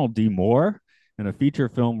Ronald D. Moore, and a feature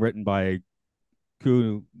film written by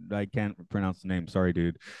Ku. I can't pronounce the name. Sorry,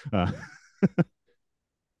 dude. Uh,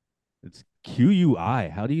 it's QUI.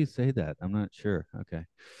 How do you say that? I'm not sure. Okay.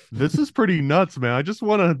 This is pretty nuts, man. I just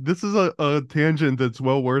want to this is a tangent that's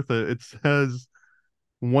well worth it. It says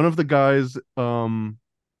one of the guys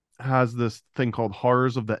has this thing called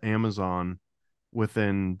Horrors of the Amazon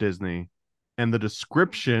within Disney. And the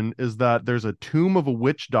description is that there's a tomb of a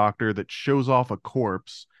witch doctor that shows off a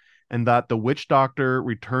corpse, and that the witch doctor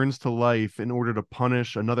returns to life in order to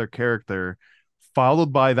punish another character,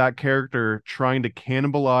 followed by that character trying to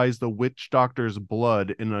cannibalize the witch doctor's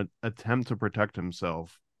blood in an attempt to protect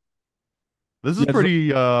himself. This is Yeah,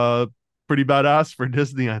 pretty badass for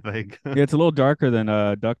Disney, I think. yeah, it's a little darker than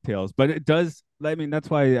DuckTales, but it does. I mean, that's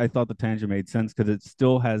why I thought the tangent made sense because it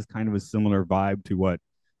still has kind of a similar vibe to what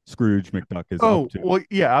Scrooge McDuck is up Oh, to. well,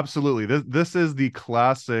 yeah, absolutely. This is the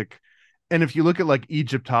classic. And if you look at like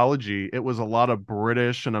Egyptology, it was a lot of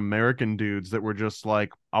British and American dudes that were just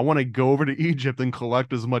like, I want to go over to Egypt and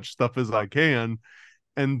collect as much stuff as I can.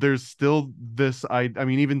 And there's still this, I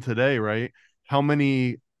mean, even today, right? How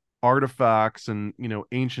many artifacts and,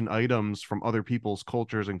 ancient items from other people's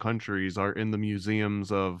cultures and countries are in the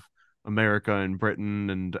museums of America and Britain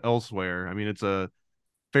and elsewhere? I mean, it's a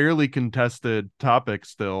fairly contested topic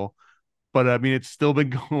still, but I mean, it's still been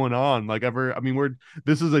going on. Like ever, I mean,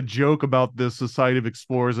 this is a joke about this Society of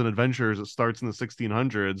Explorers and Adventurers. It starts in the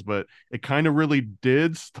 1600s, but it kind of really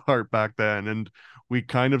did start back then, and we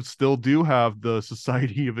kind of still do have the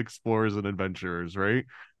Society of Explorers and Adventurers, right?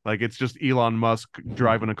 Like it's just Elon Musk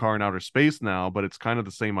driving a car in outer space now, but it's kind of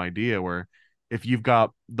the same idea where if you've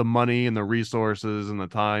got the money and the resources and the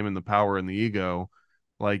time and the power and the ego,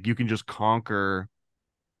 like you can just conquer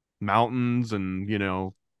mountains and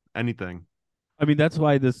anything. I mean, that's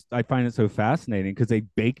why this I find it so fascinating because they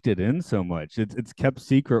baked it in so much. It's kept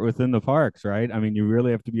secret within the parks, right? I mean, you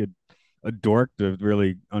really have to be a dork to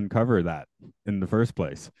really uncover that in the first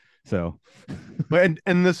place. So, But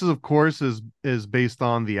and this is of course is based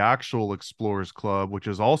on the actual Explorers Club, which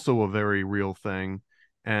is also a very real thing.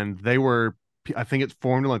 And they were, I think it's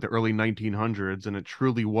formed in like the early 1900s, and it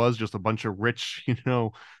truly was just a bunch of rich,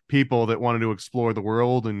 people that wanted to explore the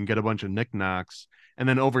world and get a bunch of knickknacks. And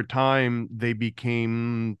then over time, they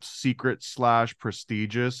became secret slash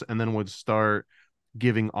prestigious, and then would start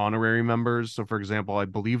giving honorary members. So, for example, I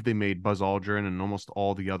believe they made Buzz Aldrin and almost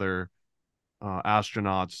all the other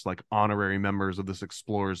astronauts like honorary members of this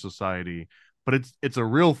Explorers Society. But it's a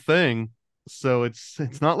real thing, so it's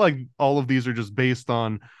not like all of these are just based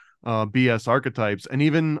on BS archetypes. And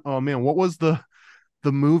even, oh man, what was the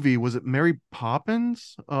movie? Was it Mary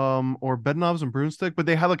Poppins or Bedknobs and Broomstick? But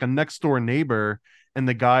they had like a next door neighbor, and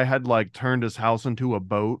the guy had like turned his house into a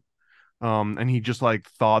boat. And he just like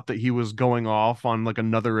thought that he was going off on like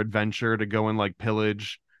another adventure to go and like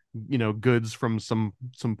pillage, goods from some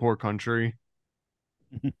poor country.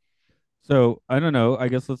 So I don't know. I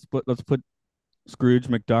guess let's put Scrooge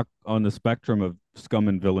McDuck on the spectrum of scum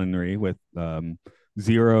and villainy, with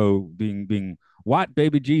zero being what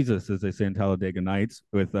baby Jesus, as they say in Talladega Nights,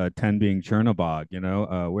 with 10 being Chernobog.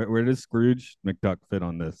 Where does Scrooge McDuck fit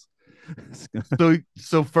on this?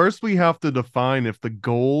 So first we have to define if the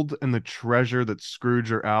gold and the treasure that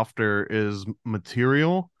Scrooge are after is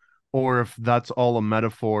material, or if that's all a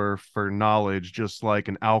metaphor for knowledge, just like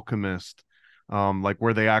an alchemist. Like,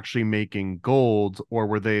 were they actually making gold, or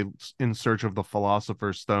were they in search of the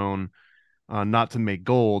philosopher's stone, not to make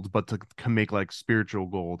gold, but to make like spiritual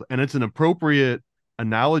gold? And it's an appropriate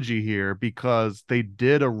analogy here because they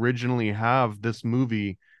did originally have this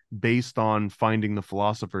movie based on finding the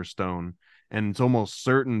philosopher's stone, and it's almost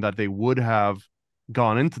certain that they would have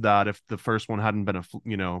gone into that if the first one hadn't been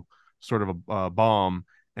sort of a bomb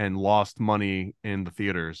and lost money in the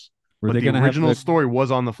theaters. Were But they the going to have original story was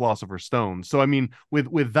on the philosopher's stone. So I mean,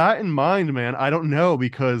 with that in mind, man, I don't know,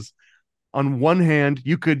 because on one hand,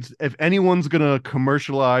 you could, if anyone's gonna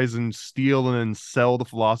commercialize and steal and then sell the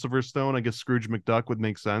philosopher's stone, I guess Scrooge McDuck would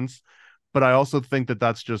make sense. But I also think that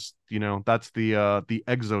that's just, that's the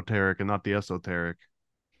exoteric and not the esoteric.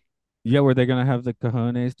 Yeah, were they going to have the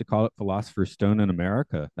cojones to call it Philosopher's Stone in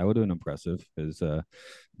America? That would have been impressive. Because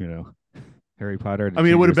you know, Harry Potter had to I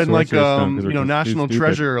mean, it change would the have been like Sorcerer's Stone because they're just too National stupid.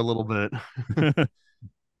 Treasure a little bit.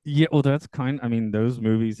 Yeah, well, that's I mean, those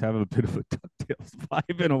movies have a bit of a DuckTales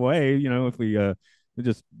vibe in a way. If we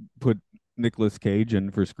just put Nicolas Cage in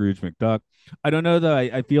for Scrooge McDuck. I don't know though.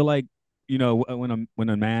 I feel like when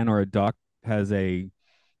a man or a duck has a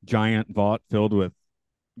giant vault filled with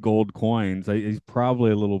gold coins, he's probably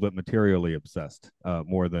a little bit materially obsessed,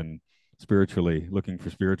 more than spiritually looking for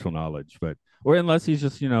spiritual knowledge. But or unless he's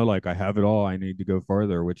just like, I have it all, I need to go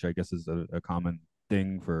farther, which I guess is a common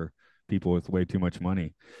thing for people with way too much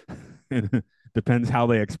money. Depends how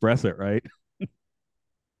they express it, right?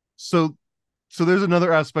 So there's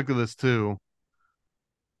another aspect of this too.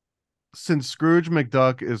 Since Scrooge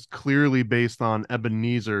McDuck is clearly based on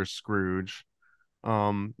Ebenezer Scrooge,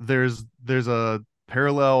 there's a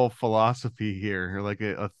parallel philosophy here, or like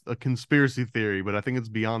a conspiracy theory, but I think it's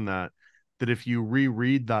beyond that. That if you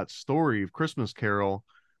reread that story of Christmas Carol,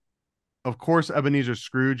 of course Ebenezer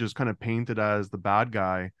Scrooge is kind of painted as the bad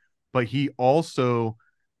guy, but he also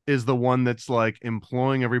is the one that's like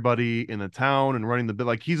employing everybody in the town and running the bit.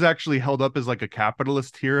 Like, he's actually held up as like a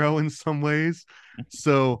capitalist hero in some ways.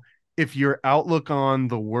 So if your outlook on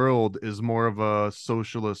the world is more of a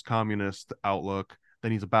socialist communist outlook,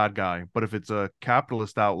 then he's a bad guy. But if it's a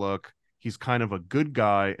capitalist outlook, he's kind of a good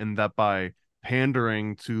guy, and that by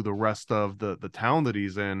pandering to the rest of the town that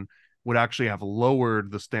he's in would actually have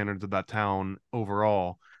lowered the standards of that town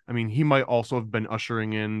overall. I mean, he might also have been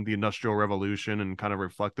ushering in the Industrial Revolution and kind of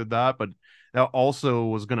reflected that, but that also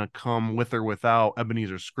was going to come with or without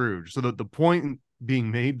Ebenezer Scrooge. So the point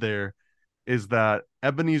being made there is that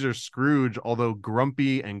Ebenezer Scrooge, although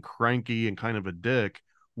grumpy and cranky and kind of a dick,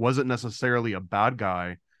 wasn't necessarily a bad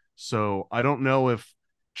guy. So I don't know if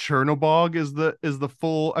Chernobog is the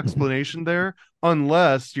full explanation there,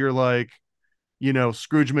 unless you're like,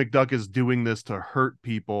 Scrooge McDuck is doing this to hurt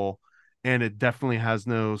people, and it definitely has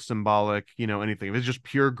no symbolic, anything. If it's just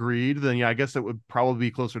pure greed, then yeah, I guess it would probably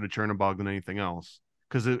be closer to Chernobog than anything else,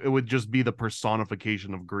 because it would just be the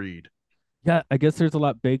personification of greed. Yeah, I guess there's a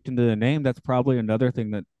lot baked into the name. That's probably another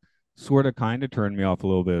thing that sort of kind of turned me off a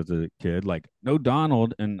little bit as a kid. Like, no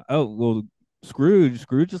Donald, and oh well, Scrooge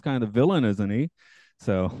is kind of the villain, isn't he?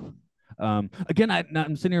 So again,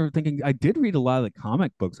 I'm sitting here thinking I did read a lot of the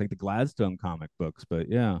comic books, like the Gladstone comic books, but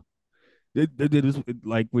yeah, it is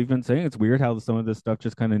like we've been saying, it's weird how some of this stuff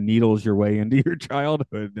just kind of needles your way into your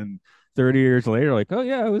childhood, and 30 years later, like, oh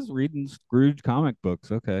yeah, I was reading Scrooge comic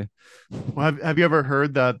books. Okay. Well, have you ever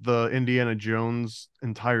heard that the Indiana Jones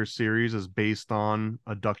entire series is based on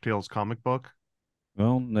a DuckTales comic book?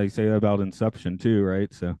 Well, they say that about Inception too,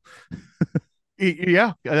 right? So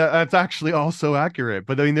Yeah, that's actually also accurate.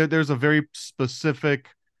 But I mean, there's a very specific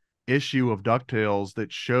issue of DuckTales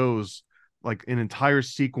that shows like an entire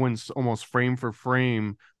sequence almost frame for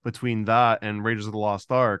frame between that and Raiders of the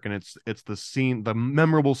Lost Ark, and it's the scene, the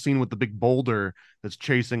memorable scene with the big boulder that's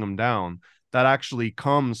chasing them down. That actually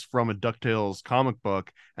comes from a DuckTales comic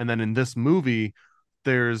book, and then in this movie,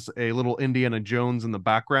 there's a little Indiana Jones in the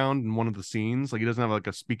background in one of the scenes. Like he doesn't have like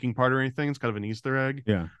a speaking part or anything. It's kind of an Easter egg.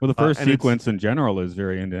 Yeah. Well, the first And sequence in general is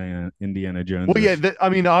very Indiana Jones. well, yeah, I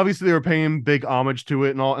mean, obviously they were paying big homage to it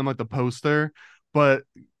and all, and like the poster, but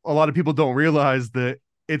a lot of people don't realize that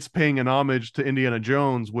it's paying an homage to Indiana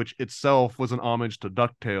Jones, which itself was an homage to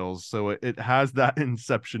DuckTales. So it has that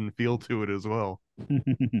Inception feel to it as well.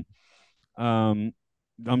 I'm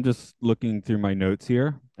just looking through my notes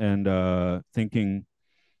here and thinking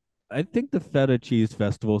I think the feta cheese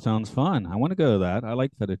festival sounds fun. I want to go to that. I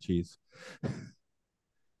like feta cheese.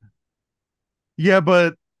 Yeah,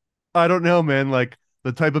 but I don't know, man. Like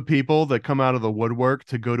the type of people that come out of the woodwork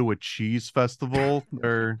to go to a cheese festival,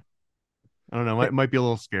 they're I don't know, it might be a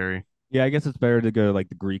little scary. Yeah, I guess it's better to go to like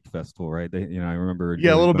the Greek festival, right? I remember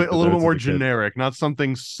Yeah, a doing little bunch bit, a of little bit those more as a kid. generic, not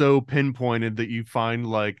something so pinpointed that you find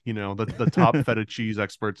like, you know, the top feta cheese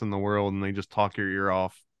experts in the world and they just talk your ear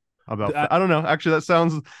off about I- I don't know. Actually,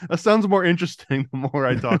 that sounds more interesting the more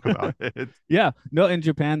I talk about it. Yeah, no, in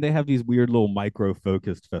Japan they have these weird little micro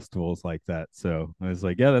focused festivals like that. So I was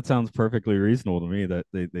like, yeah, that sounds perfectly reasonable to me that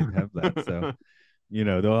they have that. So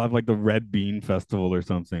they'll have like the Red Bean Festival or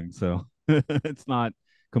something. So it's not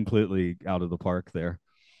completely out of the park there.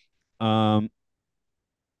 Um,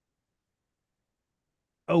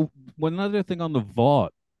 oh, one other thing on the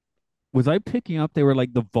vault. Was I picking up they were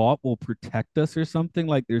like the vault will protect us or something?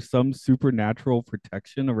 Like there's some supernatural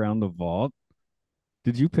protection around the vault.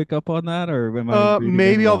 Did you pick up on that or am I reading it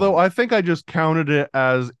Maybe, although wrong? I think I just counted it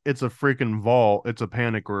as it's a freaking vault, it's a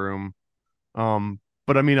panic room.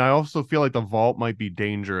 But I mean, I also feel like the vault might be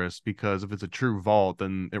dangerous because if it's a true vault,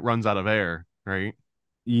 then it runs out of air, right?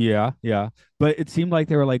 Yeah, yeah. But it seemed like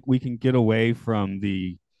they were like we can get away from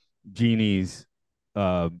the genie's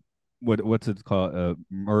uh what's it called?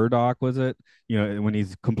 Murdoch was it? When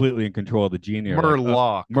he's completely in control of the genie or like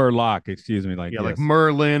Murloc. Murloc, excuse me, like Yeah, like yes.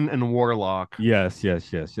 Merlin and Warlock. Yes.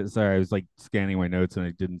 Sorry, I was like scanning my notes and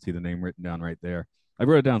I didn't see the name written down right there. I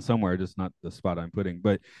wrote it down somewhere, just not the spot I'm putting.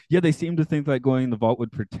 But yeah, they seem to think that going in the vault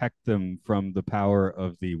would protect them from the power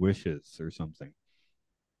of the wishes or something.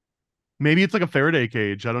 Maybe it's like a Faraday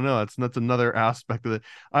cage. I don't know. That's another aspect of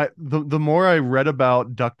it. The more I read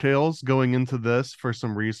about DuckTales going into this for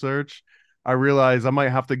some research, I realized I might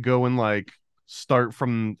have to go and like start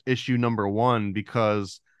from issue number one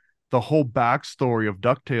because the whole backstory of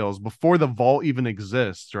DuckTales before the vault even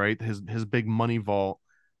exists, right? His big money vault.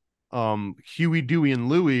 Huey, Dewey, and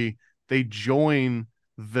Louie, they join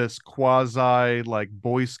this quasi like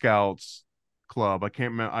Boy Scouts club. I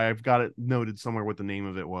can't remember. I've got it noted somewhere what the name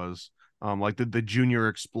of it was. Like the Junior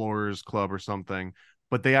Explorers Club or something.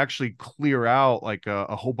 But they actually clear out like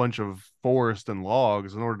a whole bunch of forest and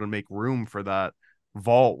logs in order to make room for that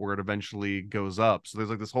vault where it eventually goes up. So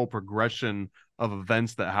there's like this whole progression of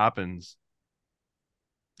events that happens.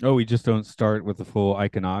 Oh, we just don't start with the full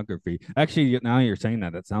iconography. Actually, now you're saying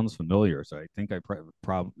that, that sounds familiar. So I think I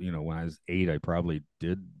probably, when I was 8, I probably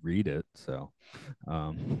did read it. So,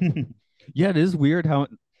 yeah, it is weird how,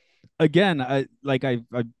 again,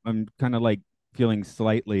 I'm kind of like feeling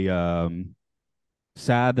slightly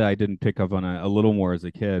sad that I didn't pick up on a little more as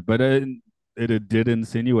a kid, but it did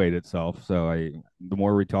insinuate itself. So the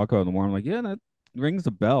more we talk about it, the more I'm like, yeah, that rings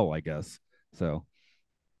a bell, I guess. So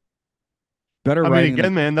better I mean, writing again,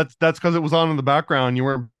 than man, that's because it was on in the background. You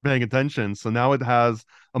weren't paying attention. So now it has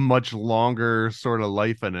a much longer sort of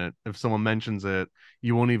life in it. If someone mentions it,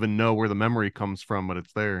 you won't even know where the memory comes from, but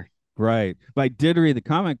it's there. right. But I did read the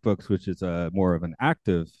comic books, which is more of an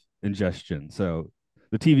active ingestion. So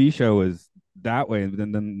the TV show is that way,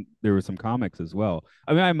 and then there were some comics as well.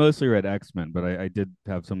 I mean, I mostly read X-Men, but I did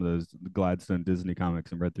have some of those Gladstone Disney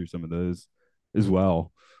comics and read through some of those as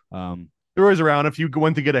well. They're always around. If you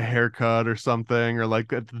went to get a haircut or something, or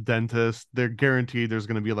like at the dentist, they're guaranteed there's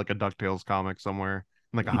going to be like a DuckTales comic somewhere,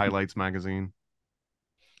 in like a highlights magazine.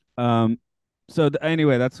 Um, so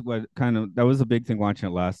anyway, that's what kind of that was a big thing watching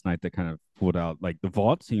it last night that kind of pulled out. Like the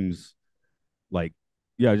vault seems like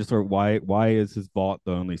yeah, just sort of why is his vault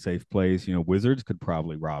the only safe place? Wizards could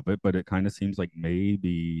probably rob it, but it kind of seems like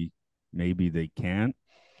maybe they can't.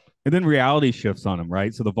 And then reality shifts on him,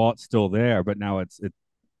 right? So the vault's still there, but now it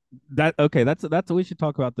that okay, that's we should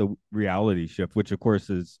talk about the reality shift, which of course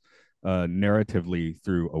is narratively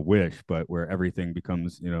through a wish, but where everything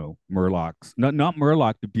becomes, Murloc's not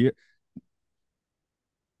Murloc,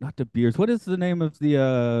 not De Beers. What is the name of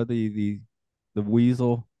the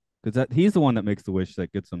weasel? Because that he's the one that makes the wish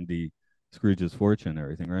that gets him Scrooge's fortune,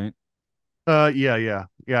 everything, right? Yeah.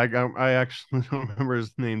 I actually don't remember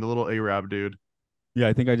his name. The little Arab dude. Yeah,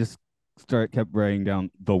 I think I just kept writing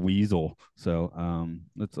down the Weasel. So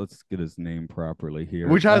let's get his name properly here.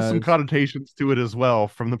 Which has some connotations to it as well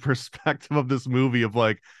from the perspective of this movie of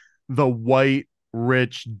like the white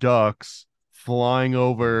rich ducks flying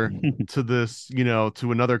over to this,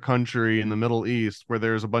 to another country in the Middle East where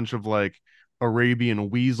there's a bunch of like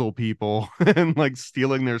Arabian weasel people and like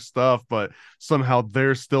stealing their stuff, but somehow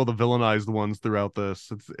they're still the villainized ones throughout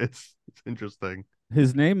this. It's interesting.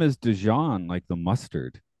 His name is Dijon, like the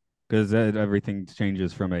mustard, because everything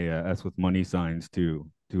changes from a S with money signs to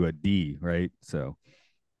a D, right? So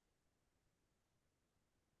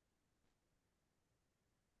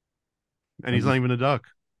And I'm he's not just even a duck.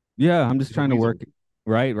 yeah, I'm just He's a trying to weasel. work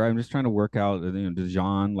right. I'm just trying to work out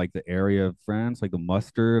Dijon, like the area of France, like the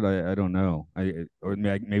mustard. I don't know. Or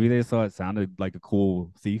maybe they thought it sounded like a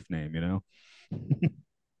cool thief name, you know?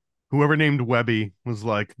 Whoever named Webby was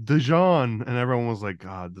like Dijon, and everyone was like,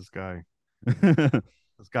 God, this guy and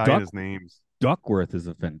Duck his names. Duckworth is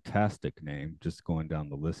a fantastic name. Just going down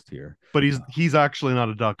the list here. But he's actually not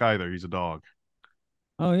a duck either. He's a dog.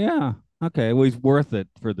 Oh yeah. Okay. Well, he's worth it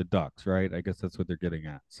for the Ducks, right? I guess that's what they're getting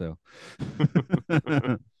at. So,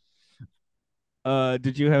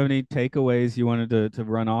 did you have any takeaways you wanted to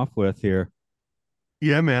run off with here?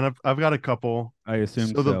 Yeah, man, I've got a couple. I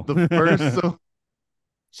assume So the so. the first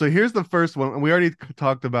so here's the first one, and we already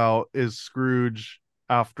talked about is Scrooge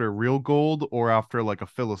after real gold or after like a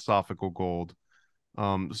philosophical gold.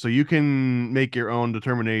 So you can make your own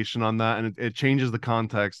determination on that, and it changes the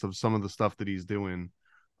context of some of the stuff that he's doing.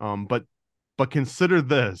 But consider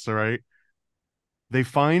this, all right? They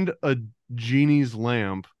find a genie's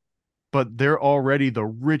lamp, but they're already the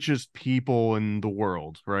richest people in the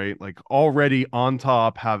world, right? Like already on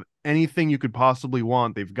top, have anything you could possibly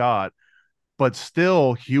want, they've got. But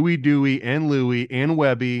still, Huey, Dewey, and Louie, and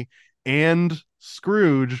Webby, and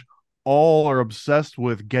Scrooge all are obsessed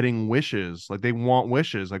with getting wishes. Like they want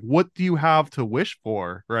wishes. Like, what do you have to wish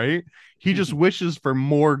for, right? He just wishes for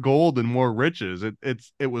more gold and more riches.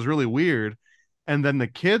 It was really weird. And then the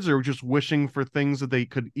kids are just wishing for things that they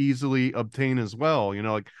could easily obtain as well.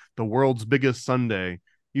 Like the world's biggest sundae.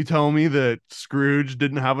 You tell me that Scrooge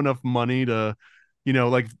didn't have enough money to,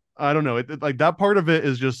 like I don't know, like that part of it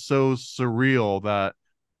is just so surreal that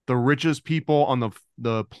the richest people on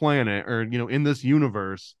the planet or in this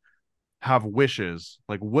universe have wishes.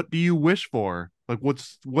 Like, what do you wish for? Like,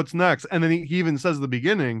 what's next? And then he even says at the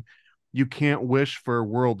beginning, you can't wish for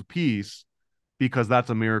world peace because that's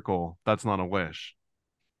a miracle. That's not a wish.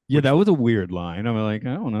 Yeah, that Which was a weird line. I'm like,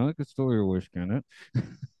 I don't know, I could still your wish, can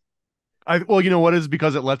it? well, you know what is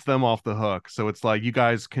because it lets them off the hook. So it's like you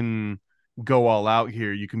guys can go all out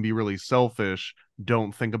here. You can be really selfish.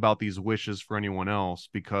 Don't think about these wishes for anyone else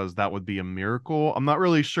because that would be a miracle. I'm not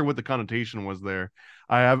really sure what the connotation was there.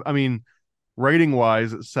 I mean, writing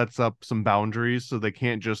wise, it sets up some boundaries so they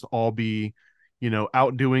can't just all be,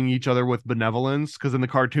 outdoing each other with benevolence because then the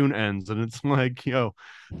cartoon ends and it's like,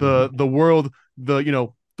 the world,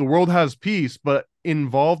 the world has peace, but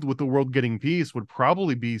involved with the world getting peace would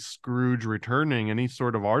probably be Scrooge returning any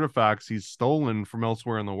sort of artifacts he's stolen from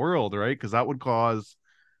elsewhere in the world, right? Because that would cause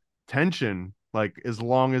tension, like as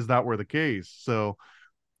long as that were the case. So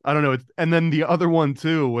I don't know. And then the other one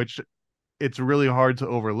too, which it's really hard to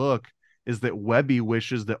overlook, is that Webby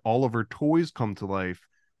wishes that all of her toys come to life,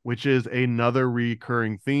 which is another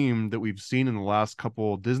recurring theme that we've seen in the last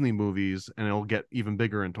couple Disney movies, and it'll get even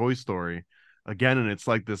bigger in Toy Story again. And it's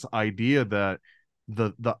like this idea that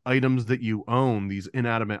the items that you own, these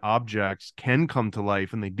inanimate objects, can come to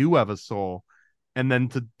life and they do have a soul. And then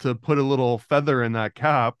to put a little feather in that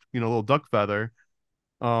cap, a little duck feather,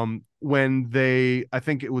 when I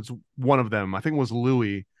think it was one of them, I think it was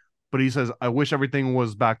Louis, but he says, I wish everything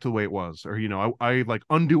was back to the way it was, or I like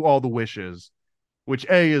undo all the wishes, which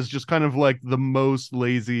is just kind of like the most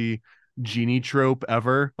lazy genie trope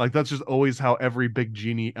ever. Like that's just always how every big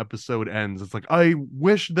genie episode ends. It's like, I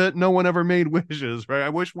wish that no one ever made wishes, right? I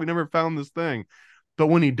wish we never found this thing. But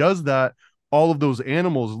when he does that, all of those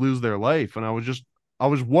animals lose their life. And I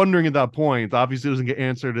was wondering at that point, obviously it doesn't get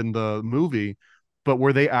answered in the movie, but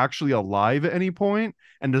were they actually alive at any point?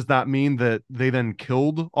 And does that mean that they then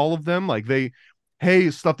killed all of them? Like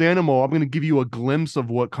hey, stuffed animal, I'm going to give you a glimpse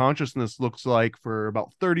of what consciousness looks like for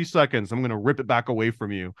about 30 seconds. I'm going to rip it back away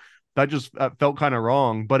from you. That felt kind of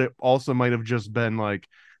wrong, but it also might have just been like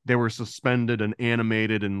they were suspended and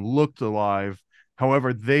animated and looked alive.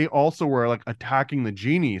 However, they also were like attacking the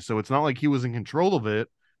genie. So it's not like he was in control of it,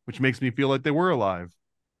 which makes me feel like they were alive.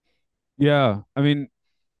 Yeah, I mean,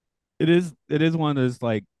 it is one of those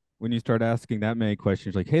like when you start asking that many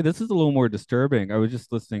questions, like, hey, this is a little more disturbing. I was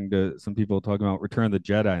just listening to some people talking about Return of the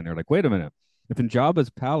Jedi, and they're like, wait a minute, if in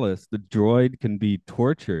Jabba's palace the droid can be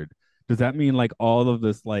tortured, does that mean like all of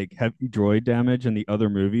this like heavy droid damage in the other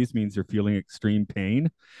movies means you're feeling extreme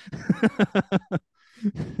pain?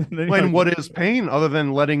 When what is pain other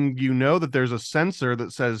than letting you know that there's a sensor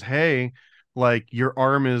that says, hey, like your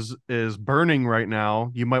arm is burning right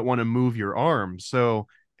now, you might want to move your arm. So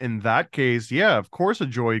in that case, yeah, of course a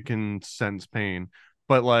droid can sense pain,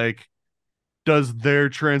 but like, does their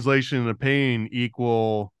translation of pain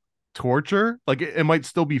equal torture? Like it might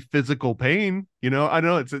still be physical pain, you know. I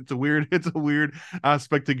know it's a weird it's a weird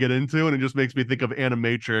aspect to get into, and it just makes me think of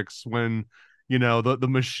Animatrix when, you know,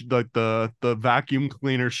 the vacuum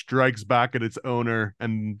cleaner strikes back at its owner,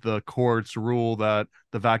 and the courts rule that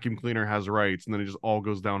the vacuum cleaner has rights, and then it just all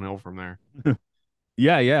goes downhill from there.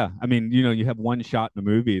 Yeah. I mean, you know, you have one shot in the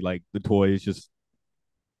movie, like the toy is just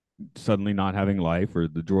suddenly not having life, or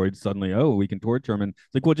the droid suddenly, oh, we can torture him, and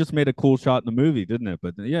it's like, well, just made a cool shot in the movie, didn't it?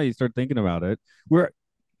 But yeah, you start thinking about it. Where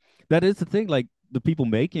that is the thing, like the people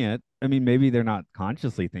making it. I mean, maybe they're not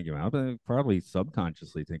consciously thinking about it, but probably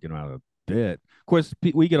subconsciously thinking about it a bit. Of course,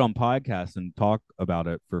 we get on podcasts and talk about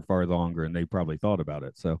it for far longer, and they probably thought about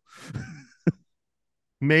it. So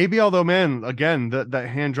Maybe, although man, again, that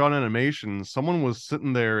hand-drawn animation, someone was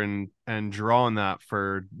sitting there and drawing that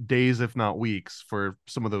for days, if not weeks, for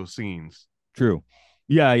some of those scenes. true.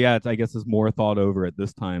 Yeah. I guess it's more thought over at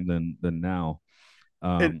this time than now.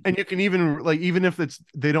 And you can even like, even if it's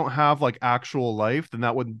they don't have like actual life, then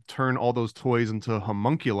that would turn all those toys into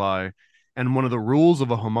homunculi. And one of the rules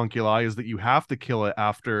of a homunculi is that you have to kill it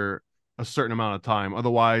after a certain amount of time.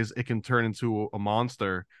 Otherwise, it can turn into a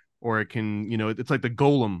monster, or it can, you know, it's like the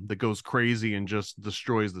golem that goes crazy and just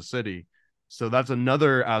destroys the city. So that's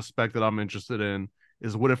another aspect that I'm interested in,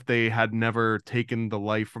 is what if they had never taken the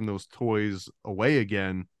life from those toys away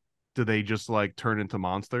again? Do they just like turn into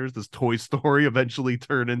monsters? Does Toy Story eventually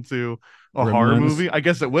turn into a horror Gremlins. movie? I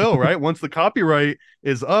guess it will, right? Once the copyright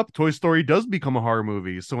is up, Toy Story does become a horror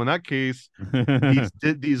movie. So in that case,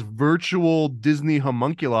 these virtual Disney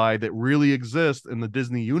homunculi that really exist in the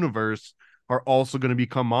Disney universe are also going to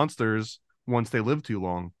become monsters once they live too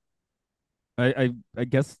long. I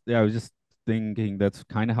guess, yeah, I was just thinking that's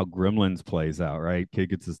kind of how Gremlins plays out, right?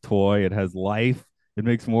 Kid gets his toy, it has life, it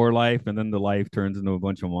makes more life, and then the life turns into a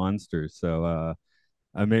bunch of monsters. So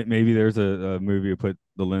maybe there's a movie to put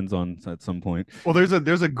the lens on at some point. Well, there's a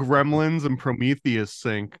Gremlins and Prometheus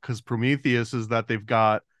sync, because Prometheus is that they've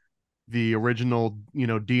got the original, you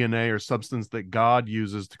know, DNA or substance that God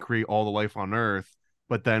uses to create all the life on Earth.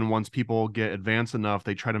 But then once people get advanced enough,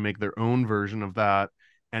 they try to make their own version of that,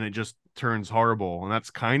 and it just turns horrible. And that's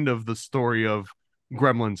kind of the story of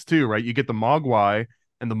Gremlins too, right? You get the Mogwai,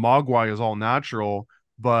 and the Mogwai is all natural,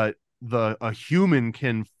 but the a human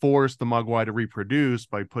can force the Mogwai to reproduce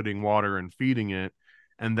by putting water and feeding it,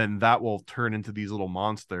 and then that will turn into these little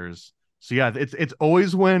monsters. So yeah, it's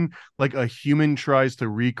always when like a human tries to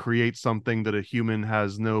recreate something that a human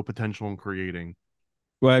has no potential in creating.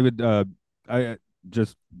 Well, I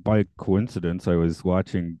just by coincidence, I was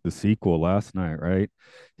watching the sequel last night, right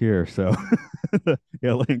here. So, the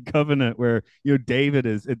Alien Covenant, where you know David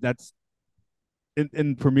is that's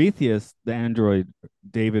in Prometheus, the android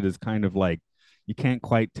David is kind of like you can't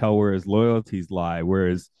quite tell where his loyalties lie,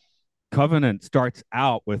 whereas Covenant starts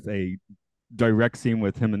out with a direct scene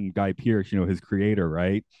with him and Guy Pearce, you know, his creator,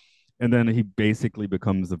 right? And then he basically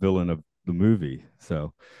becomes the villain of the movie.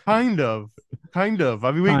 So Kind of. I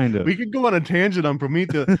mean, kind of. we could go on a tangent on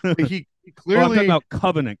Prometheus. He Well, I'm talking clearly about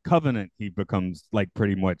Covenant. Covenant, he becomes like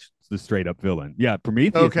pretty much the straight up villain. Yeah,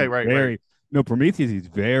 Prometheus. okay, right. No, Prometheus. He's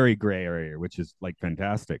very gray area, which is like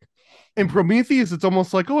fantastic. In Prometheus, it's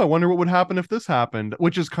almost like, oh, I wonder what would happen if this happened,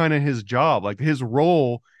 which is kind of his job. Like his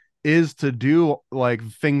role is to do like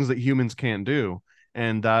things that humans can't do,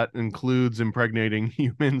 and that includes impregnating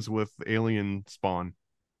humans with alien spawn.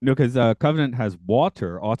 No, because Covenant has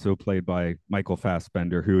Walter, also played by Michael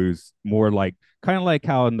Fassbender, who's more like kind of like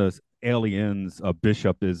how in the Aliens,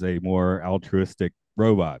 Bishop is a more altruistic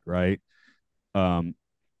robot, right? Um,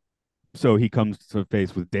 so he comes to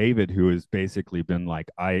face with David, who has basically been like,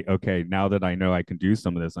 okay, now that I know I can do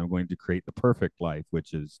some of this, I'm going to create the perfect life,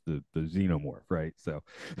 which is the xenomorph, right? So,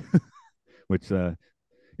 which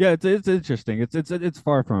yeah, it's interesting. It's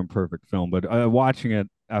far from a perfect film, but watching it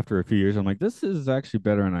after a few years, I'm like, this is actually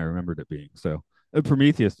better than I remembered it being. So,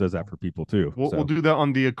 Prometheus does that for people too. We'll So do that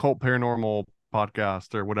on the Occult Paranormal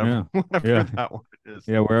podcast or whatever, yeah, whatever yeah, that one is.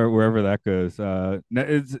 yeah. Wherever that goes,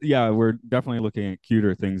 it's yeah. We're definitely looking at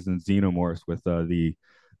cuter things than xenomorphs with the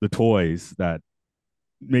toys that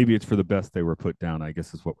maybe it's for the best they were put down, I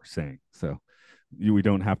guess is what we're saying. So we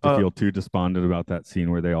don't have to Uh, feel too despondent about that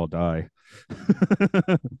scene where they all die.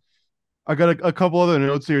 I got a couple other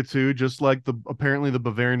notes here too. Just like apparently the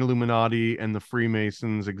Bavarian Illuminati and the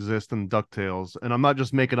Freemasons exist in DuckTales, and I'm not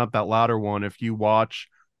just making up that latter one. If you watch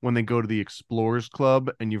when they go to the Explorers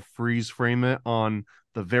Club and you freeze frame it on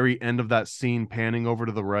the very end of that scene, panning over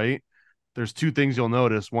to the right, there's two things you'll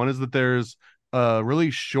notice. One is that there's a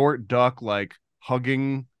really short duck like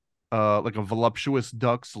hugging like a voluptuous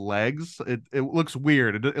duck's legs. It looks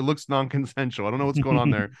weird. It looks non-consensual. I don't know what's going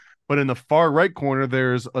on there. But in the far right corner,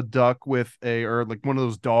 there's a duck with or like one of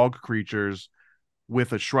those dog creatures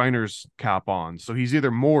with a Shriner's cap on. So he's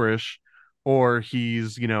either Moorish or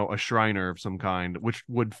he's, a Shriner of some kind, which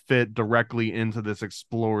would fit directly into this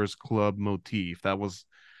Explorers Club motif. That was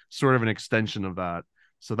sort of an extension of that.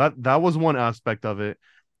 So that was one aspect of it.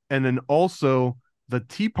 And then also the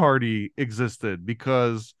Tea Party existed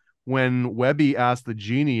because when Webby asked the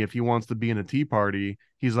genie if he wants to be in a tea party,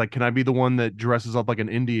 he's like, "Can I be the one that dresses up like an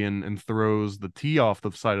Indian and throws the tea off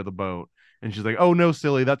the side of the boat?" And she's like, "Oh no,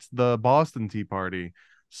 silly, that's the Boston Tea Party."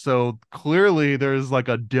 So clearly there's like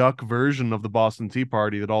a duck version of the Boston Tea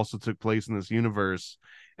Party that also took place in this universe.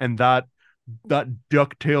 And that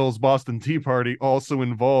DuckTales Boston Tea Party also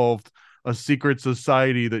involved a secret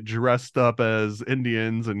society that dressed up as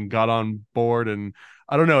Indians and got on board. And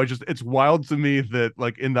I don't know, it's wild to me that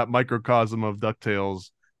like in that microcosm of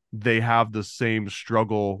DuckTales, they have the same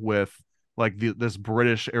struggle with like this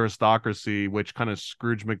British aristocracy, which kind of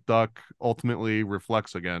Scrooge McDuck ultimately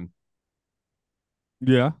reflects again.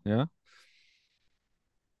 Yeah, yeah.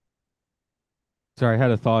 Sorry, I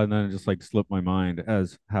had a thought and then it just like slipped my mind,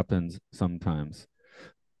 as happens sometimes.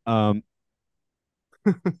 Um,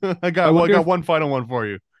 I I got wonder if one final one for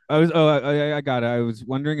you. I got it. I was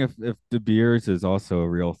wondering if De Beers is also a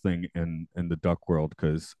real thing in the duck world,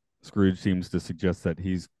 because Scrooge seems to suggest that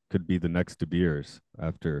he's could be the next De Beers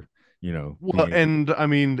after Well, being and I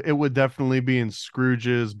mean, it would definitely be in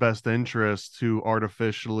Scrooge's best interest to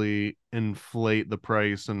artificially inflate the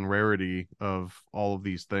price and rarity of all of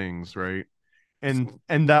these things, right? And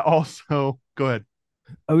that also, go ahead.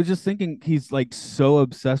 I was just thinking he's like so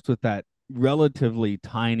obsessed with that relatively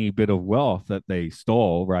tiny bit of wealth that they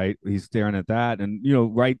stole, right? He's staring at that, and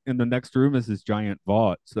right in the next room is this giant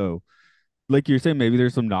vault. So, like you're saying, maybe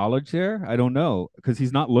there's some knowledge there. I don't know, because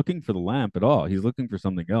he's not looking for the lamp at all. He's looking for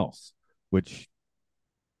something else, which,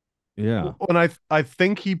 yeah. And I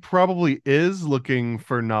think he probably is looking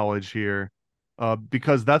for knowledge here,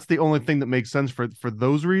 because that's the only thing that makes sense for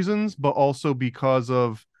those reasons, but also because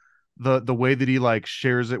of the way that he like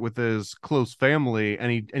shares it with his close family,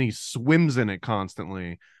 and he swims in it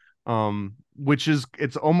constantly, which is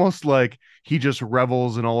it's almost like he just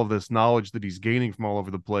revels in all of this knowledge that he's gaining from all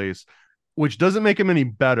over the place, which doesn't make him any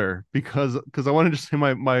better because I wanted to say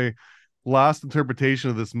my last interpretation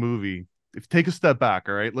of this movie. If take a step back,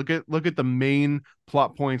 all right, look at the main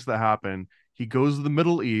plot points that happen. He goes to the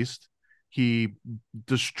Middle East. He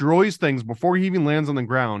destroys things before he even lands on the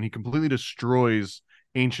ground. He completely destroys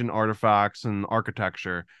ancient artifacts and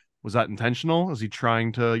architecture. Was that intentional? Is he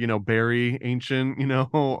trying to, bury ancient,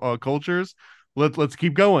 cultures? Let's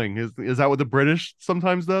keep going. Is that what the British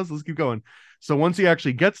sometimes does? Let's keep going. So once he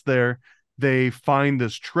actually gets there, they find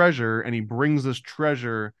this treasure, and he brings this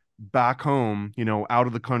treasure back home, out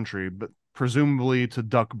of the country, but presumably to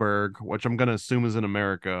Duckburg, which I'm going to assume is in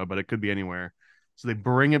America, but it could be anywhere. So they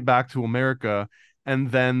bring it back to America,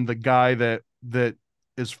 and then the guy that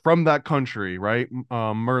is from that country, right?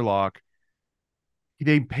 Murloc,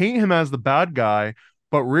 they paint him as the bad guy,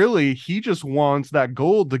 but really he just wants that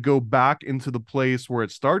gold to go back into the place where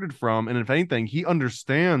it started from. And if anything, he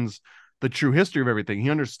understands the true history of everything.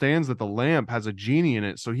 He understands that the lamp has a genie in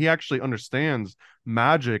it. So he actually understands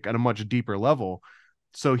magic at a much deeper level.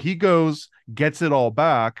 So he goes, gets it all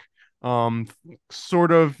back,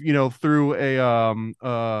 sort of, through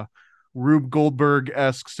a Rube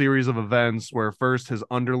Goldberg-esque series of events where first his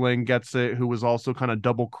underling gets it, who was also kind of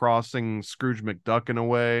double crossing Scrooge McDuck in a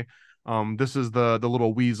way. This is the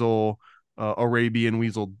little weasel, Arabian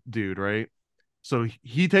weasel dude, right? So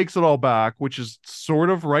he takes it all back, which is sort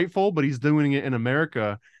of rightful, but he's doing it in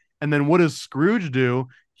America. And then what does Scrooge do?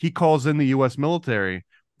 He calls in the U.S. military.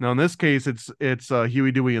 Now in this case, it's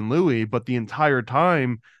Huey, Dewey, and Louie, but the entire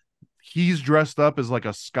time he's dressed up as like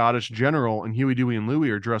a Scottish general, and Huey, Dewey, and Louie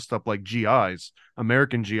are dressed up like GIs,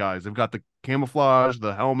 American GIs. They've got the camouflage,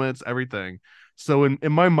 the helmets, everything. So in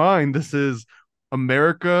my mind, this is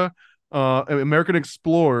America, American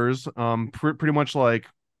explorers, pretty much like,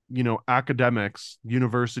 academics,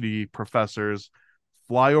 university professors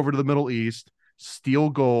fly over to the Middle East, steal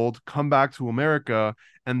gold, come back to America,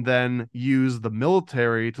 and then use the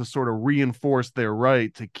military to sort of reinforce their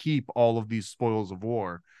right to keep all of these spoils of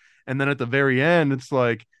war. And then at the very end, it's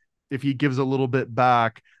like if he gives a little bit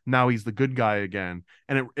back, now he's the good guy again.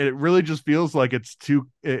 And it really just feels like it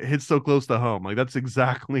hits so close to home. Like that's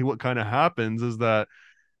exactly what kind of happens, is that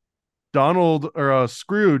Donald or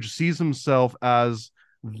Scrooge sees himself as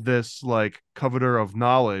this like coveter of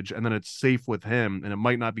knowledge, and then it's safe with him and it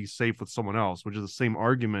might not be safe with someone else, which is the same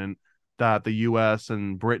argument that the US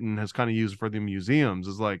and Britain has kind of used for the museums.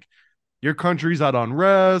 Is like, your country's at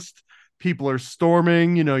unrest, people are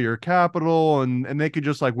storming, your capital, and they could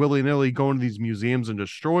just like willy-nilly go into these museums and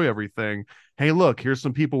destroy everything. Hey, look, here's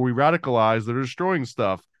some people we radicalized that are destroying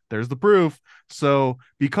stuff. There's the proof. So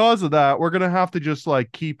because of that, we're gonna have to just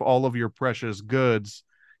like keep all of your precious goods,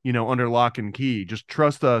 under lock and key. Just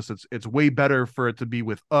trust us. It's way better for it to be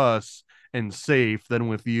with us and safe than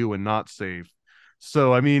with you and not safe.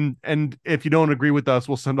 So I mean, and if you don't agree with us,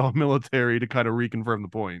 we'll send all military to kind of reconfirm the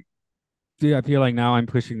point. See, I feel like now I'm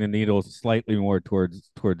pushing the needle slightly more towards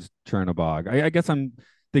Chernobog. I guess I'm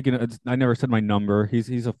thinking I never said my number.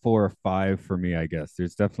 He's a 4 or 5 for me, I guess.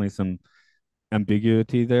 There's definitely some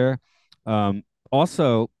ambiguity there.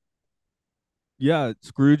 Also, yeah,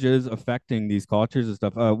 Scrooge is affecting these cultures and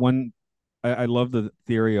stuff. I love the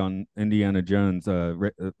theory on Indiana Jones,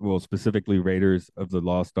 well, specifically Raiders of the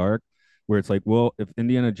Lost Ark, where it's like, well, if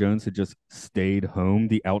Indiana Jones had just stayed home,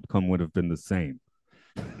 the outcome would have been the same.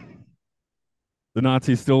 The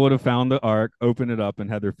Nazis still would have found the Ark, opened it up, and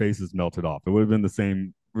had their faces melted off. It would have been the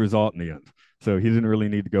same result in the end. So he didn't really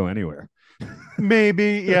need to go anywhere.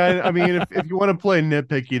 Maybe, yeah. I mean, if you want to play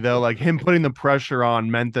nitpicky though, like him putting the pressure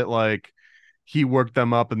on meant that like he worked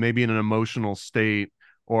them up and maybe in an emotional state,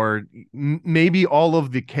 or maybe all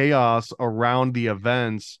of the chaos around the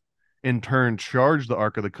events in turn charged the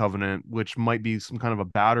Ark of the Covenant, which might be some kind of a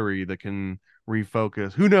battery that can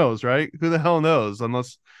refocus. Who knows, right? Who the hell knows?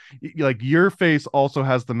 Unless like your face also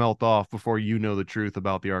has to melt off before you know the truth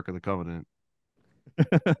about the Ark of the Covenant.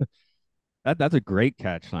 That's a great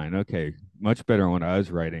catch line. Okay, much better than what I was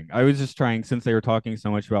writing. I was just trying, since they were talking so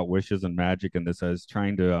much about wishes and magic in this, I was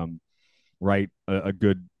trying to write a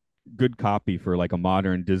good copy for like a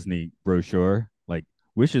modern Disney brochure. Like,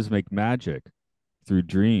 wishes make magic through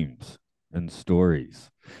dreams and stories.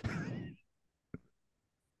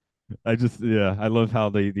 I love how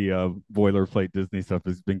the boilerplate Disney stuff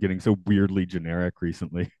has been getting so weirdly generic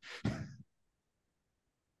recently.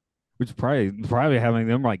 Which probably having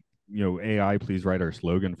them like, AI, please write our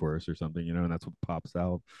slogan for us or something, and that's what pops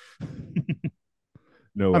out.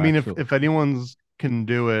 No, I mean, if anyone's can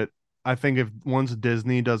do it, I think if once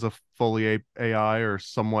Disney does a fully AI or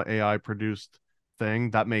somewhat AI produced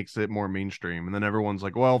thing, that makes it more mainstream, and then everyone's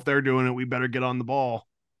like, well, if they're doing it, we better get on the ball.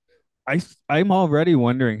 I'm already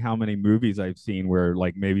wondering how many movies I've seen where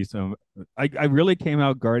like maybe I really came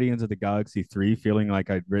out Guardians of the Galaxy 3 feeling like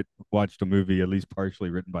I'd watched a movie at least partially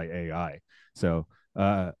written by AI. So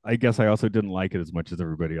I guess I also didn't like it as much as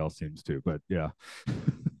everybody else seems to, but yeah.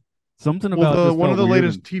 Something about one of the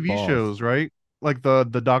latest TV shows, right? Like the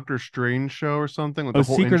Doctor Strange show or something. Like the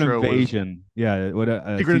whole Secret intro Invasion. Yeah, what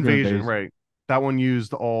Secret Invasion, right? That one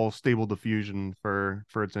used all Stable Diffusion for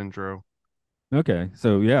its intro. Okay,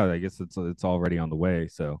 so yeah, I guess it's already on the way.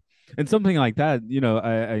 So, and something like that,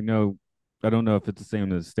 I know, I don't know if it's the same in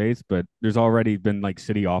the States, but there's already been like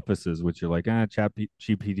city offices which are like, Chat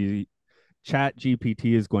GPT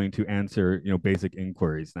is going to answer, basic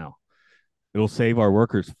inquiries now. It'll save our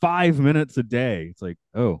workers 5 minutes a day. It's like,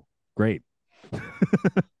 oh, great.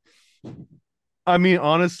 I mean,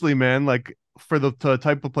 honestly, man, like for the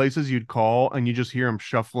type of places you'd call and you just hear them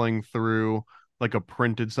shuffling through like a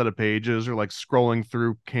printed set of pages or like scrolling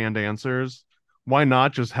through canned answers, why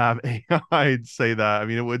not just have AI say that? I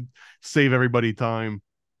mean, it would save everybody time.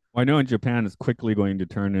 I know in Japan it's quickly going to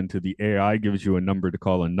turn into the AI gives you a number to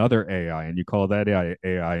call another AI, and you call that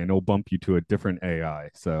AI, and it'll bump you to a different AI.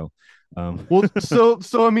 So, well, so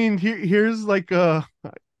I mean, here's like I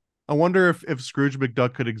wonder if Scrooge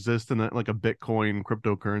McDuck could exist in like a Bitcoin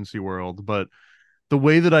cryptocurrency world. But the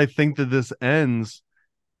way that I think that this ends,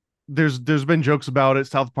 there's been jokes about it.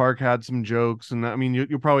 South Park had some jokes, and I mean,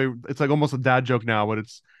 you probably, it's like almost a dad joke now, but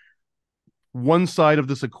it's one side of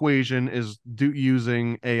this equation is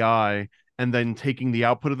using AI and then taking the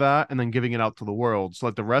output of that and then giving it out to the world. So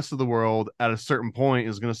like the rest of the world at a certain point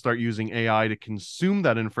is going to start using AI to consume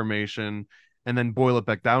that information and then boil it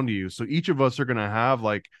back down to you. So each of us are going to have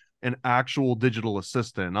like an actual digital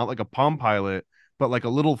assistant, not like a Palm Pilot, but like a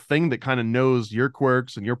little thing that kind of knows your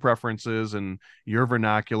quirks and your preferences and your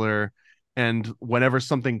vernacular. And whenever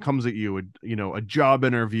something comes at you, a job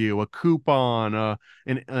interview, a coupon,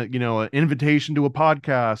 an invitation to a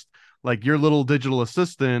podcast, like your little digital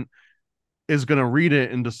assistant is going to read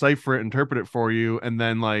it and decipher it, interpret it for you, and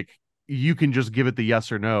then like you can just give it the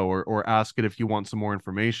yes or no, or ask it if you want some more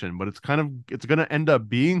information. But it's going to end up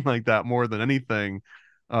being like that more than anything,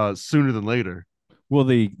 sooner than later. Well,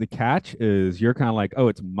 the catch is you're kind of like, oh,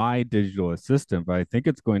 it's my digital assistant, but I think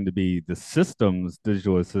it's going to be the system's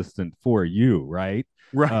digital assistant for you, right?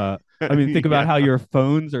 Right. I mean, think about Yeah. how your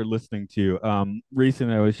phones are listening to you.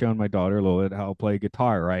 Recently I was showing my daughter a little bit how to play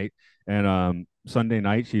guitar, right? And Sunday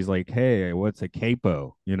night she's like, hey, what's a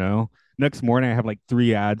capo? You know? Next morning I have like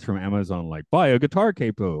 3 ads from Amazon, like buy a guitar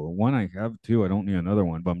capo. One I have, two, I don't need another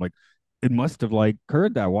one. But I'm like, it must have like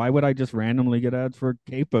occurred that why would I just randomly get ads for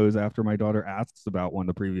capos after my daughter asks about one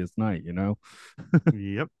the previous night, you know?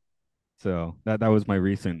 Yep. So that was my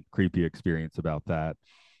recent creepy experience about that.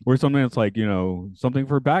 Or something that's like, something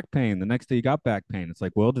for back pain. The next day you got back pain. It's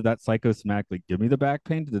like, well, did that psychosomatically give me the back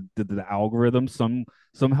pain? Did the algorithm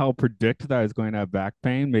somehow predict that I was going to have back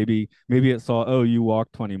pain? Maybe it saw, oh, you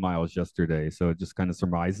walked 20 miles yesterday, so it just kind of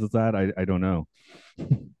surmises that. I don't know.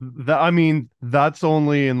 That, I mean, that's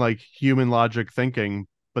only in like human logic thinking,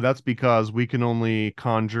 but that's because we can only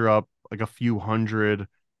conjure up like a few hundred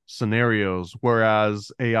scenarios,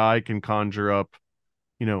 whereas AI can conjure up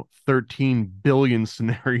 13 billion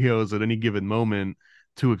scenarios at any given moment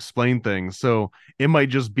to explain things. So it might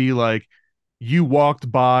just be like you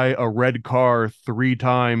walked by a red car 3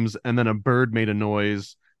 times and then a bird made a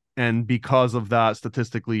noise. And because of that,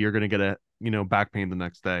 statistically, you're going to get back pain the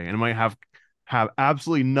next day. And it might have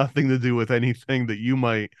absolutely nothing to do with anything that you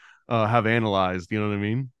might have analyzed. You know what I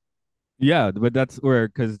mean? Yeah, but that's where,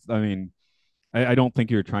 because I mean, I don't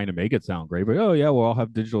think you're trying to make it sound great, but oh yeah, we'll all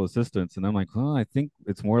have digital assistants. And I'm like, well, I think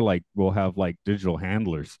it's more like we'll have like digital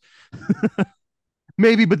handlers.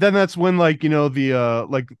 Maybe, but then that's when like the Shadowrun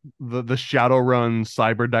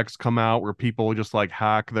cyber decks come out where people just like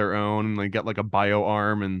hack their own and they get like a bio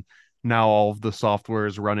arm, and now all of the software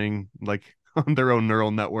is running like on their own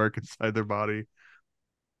neural network inside their body.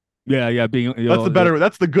 Yeah, being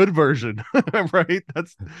That's the good version, right?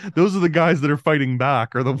 Those are the guys that are fighting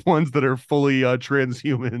back, or the ones that are fully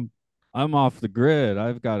transhuman. I'm off the grid.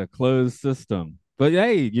 I've got a closed system. But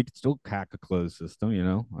hey, you can still hack a closed system, you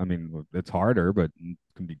know? I mean, it's harder, but it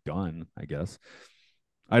can be done, I guess.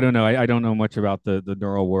 I don't know. I don't know much about the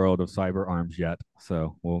neural world of cyber arms yet.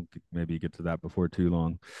 So we'll maybe get to that before too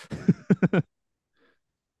long.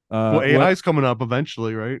 Well, What? AI is coming up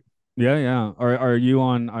eventually, right? Yeah. Are you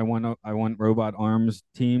on I want robot arms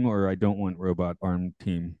team, or I don't want robot arm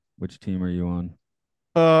team? Which team are you on?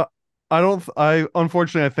 Uh, I don't. I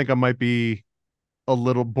Unfortunately, I think I might be a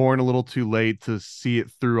little too late to see it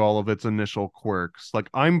through all of its initial quirks. Like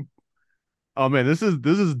I'm Oh man, this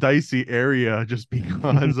is dicey area just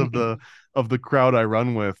because of the crowd I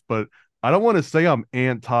run with, but I don't want to say I'm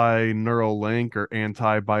anti Neuralink or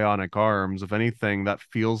anti bionic arms. If anything, that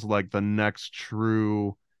feels like the next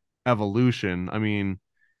true evolution. I mean,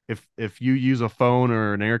 if you use a phone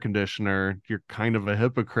or an air conditioner, you're kind of a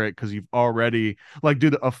hypocrite because you've already like,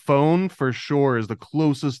 dude, a phone for sure is the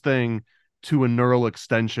closest thing to a neural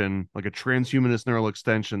extension, like a transhumanist neural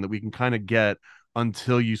extension that we can kind of get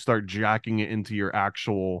until you start jacking it into your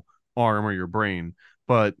actual arm or your brain.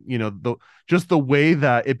 But just the way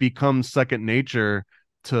that it becomes second nature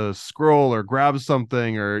to scroll or grab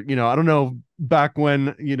something, or I don't know, back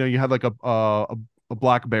when you had like a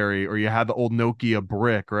BlackBerry, or you had the old Nokia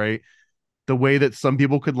brick, right? The way that some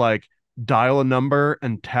people could like dial a number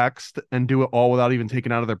and text and do it all without even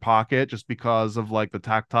taking out of their pocket, just because of like the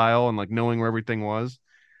tactile and like knowing where everything was.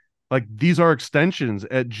 Like these are extensions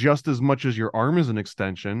at just as much as your arm is an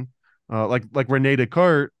extension. Like Rene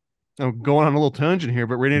Descartes. I'm going on a little tangent here,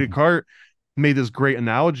 but Rene Descartes made this great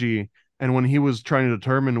analogy. And when he was trying to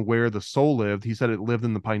determine where the soul lived, he said it lived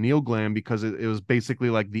in the pineal gland because it was basically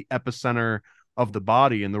like the epicenter of the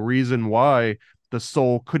body. And the reason why the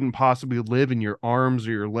soul couldn't possibly live in your arms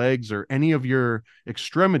or your legs or any of your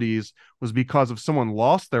extremities was because if someone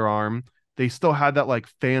lost their arm, they still had that like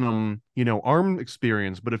phantom, arm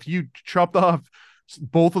experience. But if you chopped off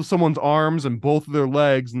both of someone's arms and both of their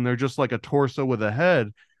legs, and they're just like a torso with a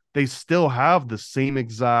head, they still have the same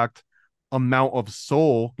exact amount of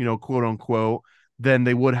soul, quote unquote, than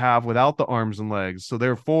they would have without the arms and legs. So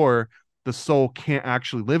therefore, the soul can't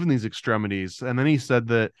actually live in these extremities. And then he said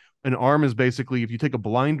that an arm is basically, if you take a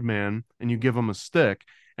blind man and you give him a stick,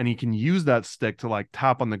 and he can use that stick to like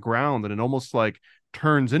tap on the ground, and it almost like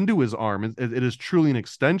turns into his arm. It is truly an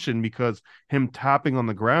extension, because him tapping on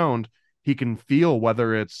the ground, he can feel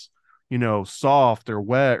whether it's soft or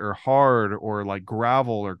wet or hard or like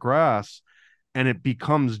gravel or grass, and it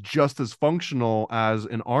becomes just as functional as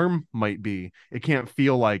an arm might be. It can't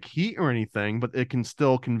feel like heat or anything, but it can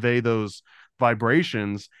still convey those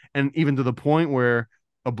vibrations, and even to the point where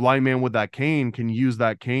a blind man with that cane can use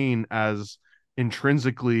that cane as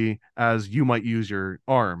intrinsically as you might use your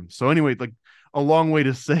arm. So anyway, like a long way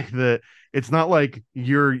to say that it's not like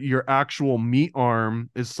your actual meat arm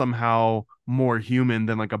is somehow more human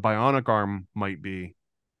than like a bionic arm might be.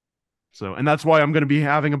 So, and that's why I'm going to be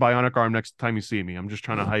having a bionic arm next time you see me. I'm just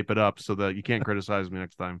trying to hype it up so that you can't criticize me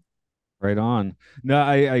next time. Right on. No,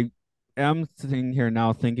 I am sitting here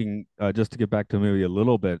now thinking, just to get back to the movie a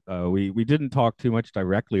little bit. We didn't talk too much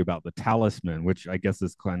directly about the talisman, which I guess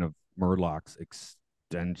is kind of Murloc's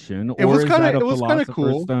extension, It or was is kind that of a it was kind of philosopher's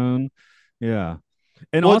cool. stone? Yeah.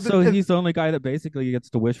 And Well, also, he's the only guy that basically gets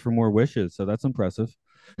to wish for more wishes, so that's impressive.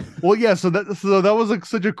 well, yeah. So that was like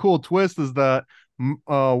such a cool twist. Is that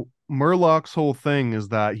Murloc's whole thing is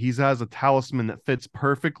that he has a talisman that fits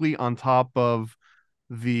perfectly on top of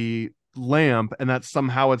the lamp, and that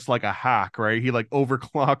somehow it's like a hack, right? He like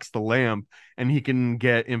overclocks the lamp, and he can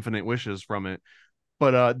get infinite wishes from it.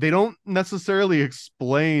 But they don't necessarily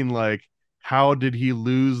explain like how did he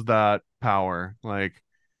lose that power. Like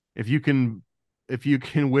if you can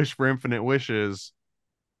wish for infinite wishes,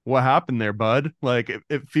 what happened there, bud? Like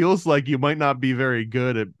it feels like you might not be very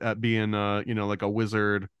good at being like a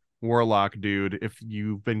wizard warlock dude if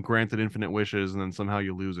you've been granted infinite wishes and then somehow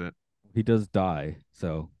you lose it. He does die,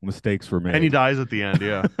 so mistakes were And he made. dies at the end,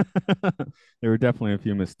 yeah. There were definitely a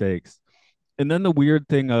few mistakes. And then the weird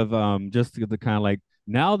thing of just the kind of like,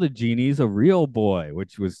 now the genie's a real boy,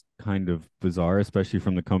 which was kind of bizarre, especially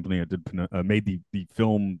from the company that made the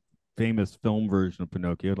famous film version of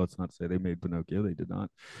Pinocchio. Let's not say they made Pinocchio; they did not.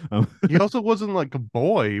 He also wasn't like a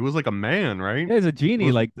boy; he was like a man, right? Yeah, he's a It genie,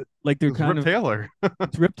 was like it they're was kind Rip of Taylor.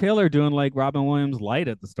 it's Rip Taylor doing like Robin Williams light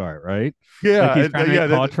at the start, right? Like Yeah, he's trying to yeah. make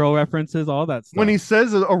cultural references, all that When stuff. he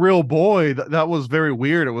says a real boy, that was very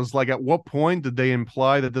weird. It was like, at what point did they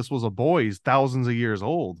imply that this was a boy? He's thousands of years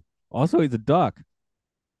old. Also, he's a duck.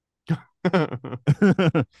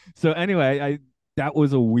 So anyway, I that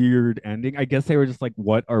was a weird ending. I guess they were just like,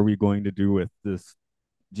 what are we going to do with this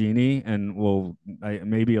genie? And well,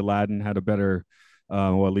 maybe Aladdin had a better,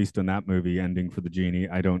 well, at least in that movie, ending for the genie.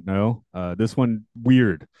 I don't know. This one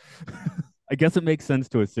weird. I guess it makes sense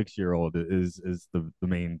to a 6-year-old is the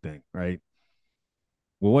main thing, right?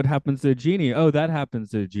 Well, what happens to a genie? Oh, that happens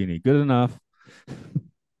to a genie. Good enough.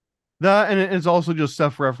 That, and it's also just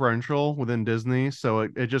self-referential within Disney, so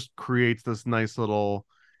it just creates this nice little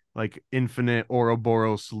like infinite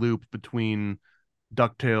Ouroboros loop between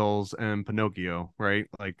DuckTales and Pinocchio, right?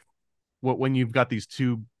 Like when you've got these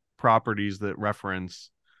two properties that reference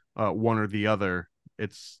one or the other,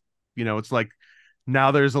 it's like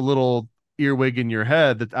now there's a little earwig in your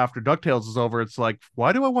head that after DuckTales is over, it's like,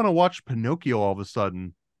 why do I want to watch Pinocchio all of a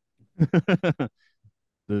sudden?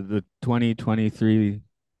 The 2023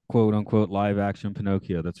 quote unquote live action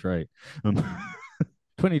Pinocchio. That's right. Um,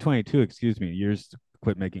 2022, excuse me. Years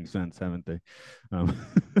quit making sense, haven't they? Um,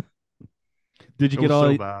 did you It get was all?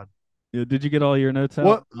 so bad. Did you get all your notes out?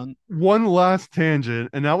 What One last tangent,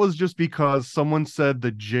 and that was just because someone said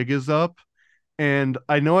the jig is up, and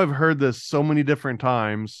I know I've heard this so many different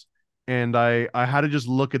times, and I had to just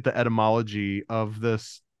look at the etymology of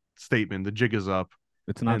this statement. The jig is up,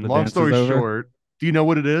 It's not and the long dance is story over. short, do you know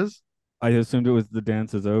what it is? I assumed it was the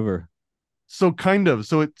dance is over. So kind of.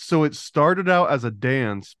 So it started out as a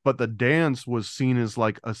dance, but the dance was seen as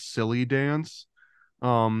like a silly dance.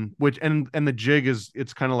 Which and the jig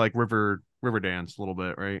it's kind of like river dance a little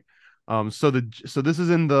bit, right? So this is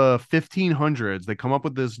in the 1500s. They come up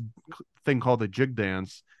with this thing called the jig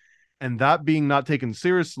dance, and that being not taken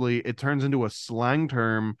seriously, it turns into a slang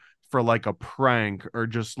term for like a prank or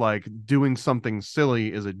just like doing something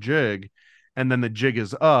silly is a jig, and then the jig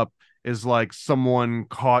is up is like someone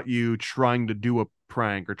caught you trying to do a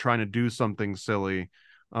prank or trying to do something silly.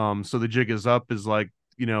 So the jig is up is like,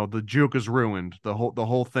 the joke is ruined, the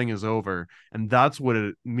whole thing is over, and that's what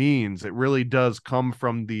it means. It really does come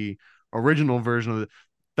from the original version of it.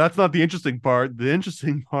 That's not the interesting part. The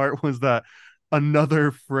interesting part was that another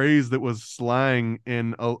phrase that was slang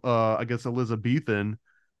in I guess Elizabethan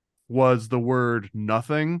was the word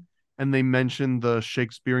nothing, and they mentioned the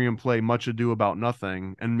Shakespearean play Much Ado About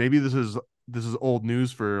Nothing. And maybe this is old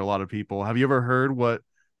news for a lot of people. Have you ever heard what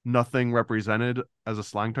nothing represented as a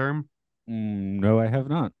slang term? No, I have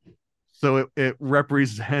not. So it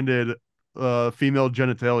represented female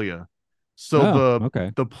genitalia. So Oh, the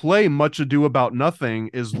okay. the play Much Ado About Nothing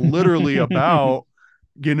is literally about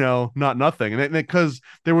not nothing. And because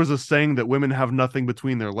there was a saying that women have nothing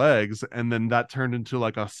between their legs, and then that turned into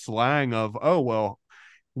like a slang of, oh well,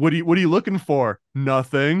 what are you looking for?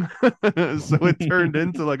 Nothing. So it turned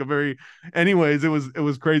into like a very, anyways, it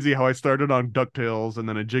was crazy how I started on DuckTales and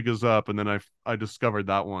then a Jig Is Up, and then I discovered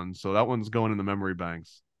that one. So that one's going in the memory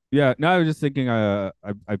banks. Yeah, no, I was just thinking I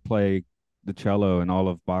play the cello, and all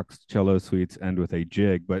of Bach's cello suites end with a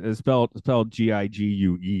jig, but it's spelled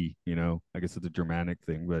Gigue, you know. I guess it's a Germanic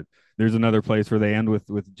thing, but there's another place where they end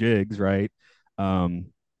with jigs, right? Um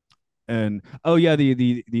and oh yeah,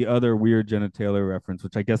 the other weird genitalia reference,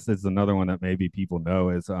 which I guess is another one that maybe people know,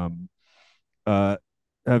 is uh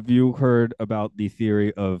have you heard about the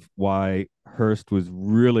theory of why Hearst was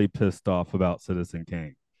really pissed off about Citizen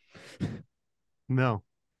Kane? No.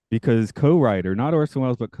 Because co-writer, not Orson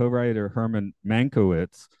Welles, but co-writer Herman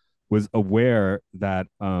Mankiewicz was aware that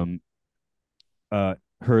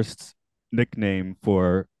Hearst's nickname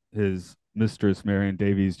for his mistress Marion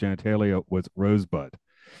Davies' genitalia was Rosebud.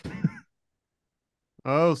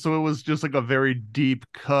 Oh, so it was just like a very deep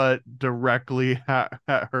cut directly at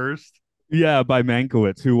Hearst. Yeah, by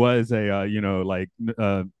Mankiewicz, who was a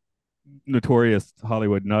notorious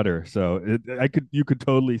Hollywood nutter. So you could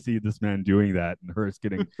totally see this man doing that, and Hearst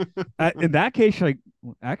getting. In that case, like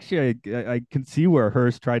actually, I can see where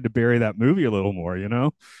Hearst tried to bury that movie a little more, you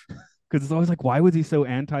know, because it's always like, why was he so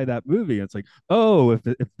anti that movie? And it's like, oh, if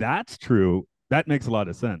that's true, that makes a lot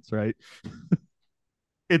of sense, right?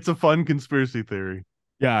 It's a fun conspiracy theory.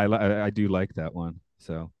 Yeah, I do like that one.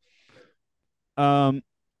 So, um,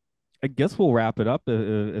 I guess we'll wrap it up.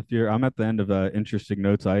 If you're, I'm at the end of interesting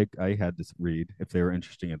notes I had to read. If they were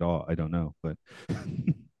interesting at all, I don't know, but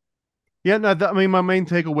Yeah, no, I mean, my main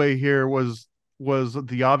takeaway here was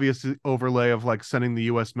the obvious overlay of like sending the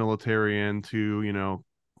U.S. military in to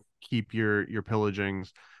keep your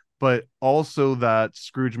pillagings, but also that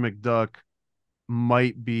Scrooge McDuck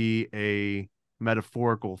might be a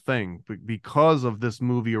metaphorical thing because of this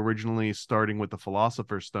movie originally starting with the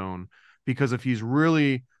Philosopher's Stone. Because if he's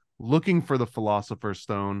really looking for the Philosopher's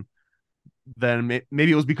Stone, then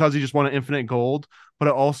maybe it was because he just wanted infinite gold. But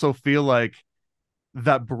I also feel like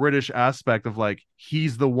that British aspect of like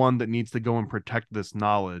he's the one that needs to go and protect this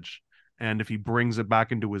knowledge, and if he brings it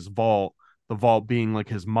back into his vault, the vault being like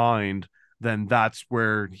his mind, then that's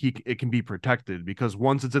where it can be protected, because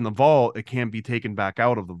once it's in the vault it can't be taken back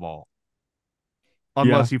out of the vault yeah,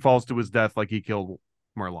 unless he falls to his death like he killed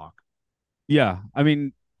Murloc. yeah. I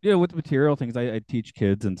mean, with material things, I teach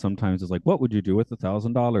kids, and sometimes it's like, what would you do with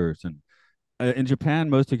 $1,000? And in Japan,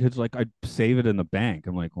 most of the kids are like, I'd save it in the bank.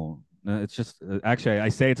 I'm like, well, it's just actually, I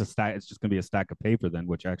say it's a stack. It's just gonna be a stack of paper then,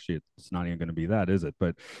 which actually it's not even gonna be that, is it?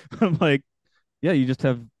 But I'm like, yeah, you just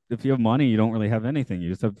have, if you have money, you don't really have anything. You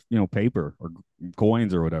just have paper or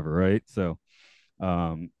coins or whatever, right? So,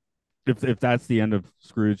 um, if that's the end of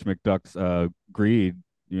Scrooge McDuck's greed,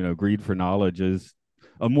 greed for knowledge is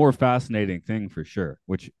a more fascinating thing for sure,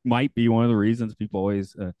 which might be one of the reasons people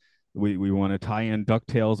always we want to tie in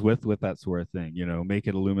DuckTales with that sort of thing, make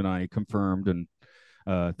it Illuminati confirmed, and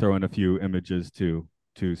throw in a few images to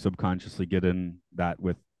subconsciously get in that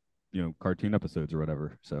with cartoon episodes or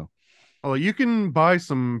whatever. So Oh, you can buy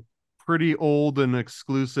some pretty old and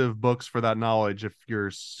exclusive books for that knowledge if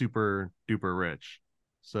you're super duper rich.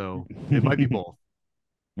 So it might be both.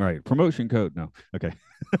 right, promotion code, no, okay.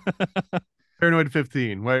 Paranoid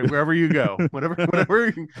 15, wherever you go,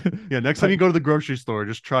 whatever. Yeah, next time you go to the grocery store,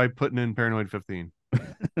 just try putting in Paranoid 15.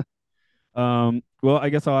 Well, I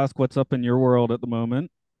guess I'll ask what's up in your world at the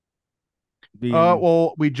moment.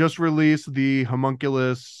 Well, we just released the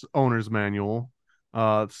Homunculus owner's manual.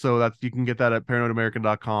 So that's, you can get that at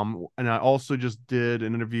paranoidamerican.com. And I also just did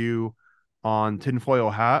an interview on Tinfoil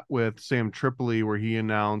Hat with Sam Tripoli, where he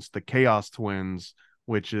announced the Chaos Twins,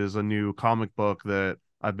 which is a new comic book that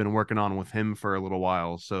I've been working on with him for a little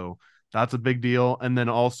while. So that's a big deal. And then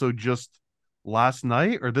also just last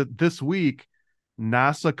night or this week,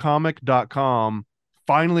 nasacomic.com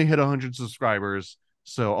finally hit 100 subscribers.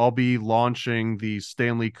 So I'll be launching the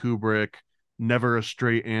Stanley Kubrick Never a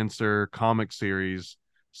Straight Answer comic series.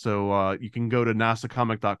 So you can go to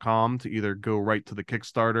nasacomic.com to either go right to the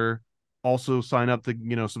Kickstarter, also sign up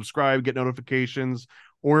to subscribe, get notifications,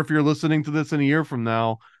 or if you're listening to this in a year from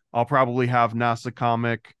now, I'll probably have NASA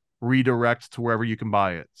Comic redirect to wherever you can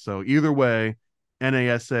buy it. So either way,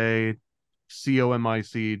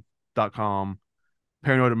 nasacomic.com,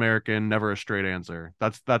 Paranoid American, Never a Straight Answer.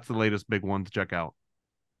 That's the latest big one to check out.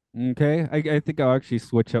 Okay, I think I'll actually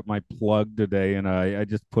switch up my plug today, and I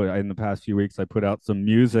just put in the past few weeks I put out some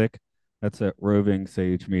music. That's at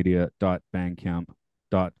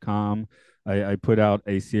rovingsagemedia.bandcamp.com. I put out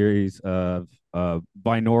a series of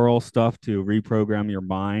binaural stuff to reprogram your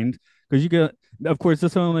mind. Because you get, of course,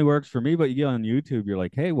 this only works for me, but you get on YouTube, you're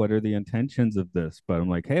like, hey, what are the intentions of this? But I'm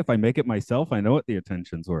like, hey, if I make it myself, I know what the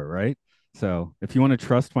intentions were, right? So if you want to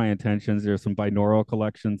trust my intentions, there's some binaural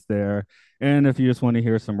collections there. And if you just want to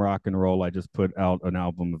hear some rock and roll, I just put out an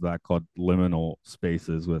album of that called Liminal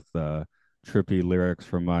Spaces with trippy lyrics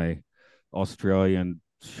from my Australian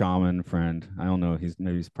shaman friend. I don't know. He's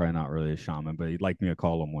probably not really a shaman, but he'd like me to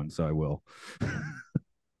call him one, so I will.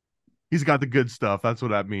 He's got the good stuff. That's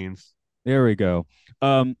what that means. There we go.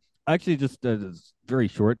 Actually, just a very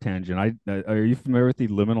short tangent. Are you familiar with the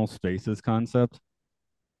liminal spaces concept?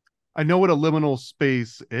 I know what a liminal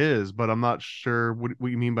space is, but I'm not sure what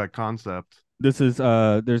you mean by concept. This is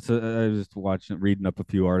I was just watching reading up a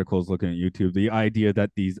few articles looking at YouTube. The idea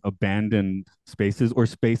that these abandoned spaces or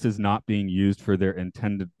spaces not being used for their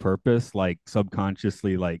intended purpose, like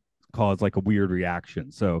subconsciously like cause like a weird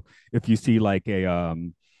reaction. So if you see like a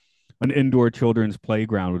an indoor children's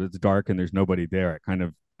playground when it's dark and there's nobody there, it kind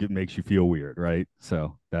of it makes you feel weird, right?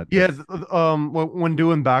 So Yeah, that's when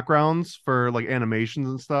doing backgrounds for like animations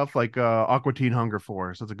and stuff, like Aqua Teen Hunger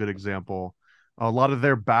Force, that's a good example. A lot of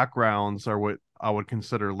their backgrounds are what I would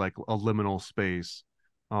consider like a liminal space,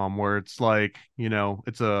 where it's like,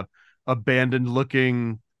 it's a abandoned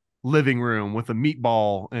looking living room with a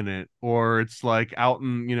meatball in it, or it's like out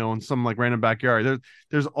in, in some like random backyard.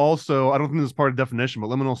 There's also, I don't think this is part of the definition, but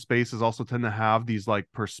liminal spaces also tend to have these like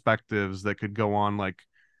perspectives that could go on like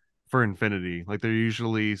for infinity. Like they're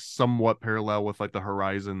usually somewhat parallel with like the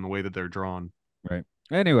horizon, the way that they're drawn. right.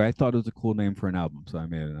 Anyway, I thought it was a cool name for an album, so I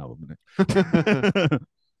made an album in it.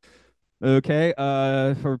 Okay,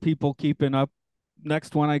 for people keeping up,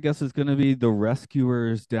 next one I guess is going to be The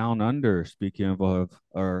Rescuers Down Under. Speaking of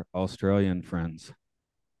our Australian friends,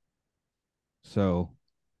 so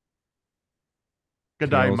Good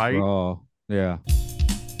day, Tales mate. Raw, yeah.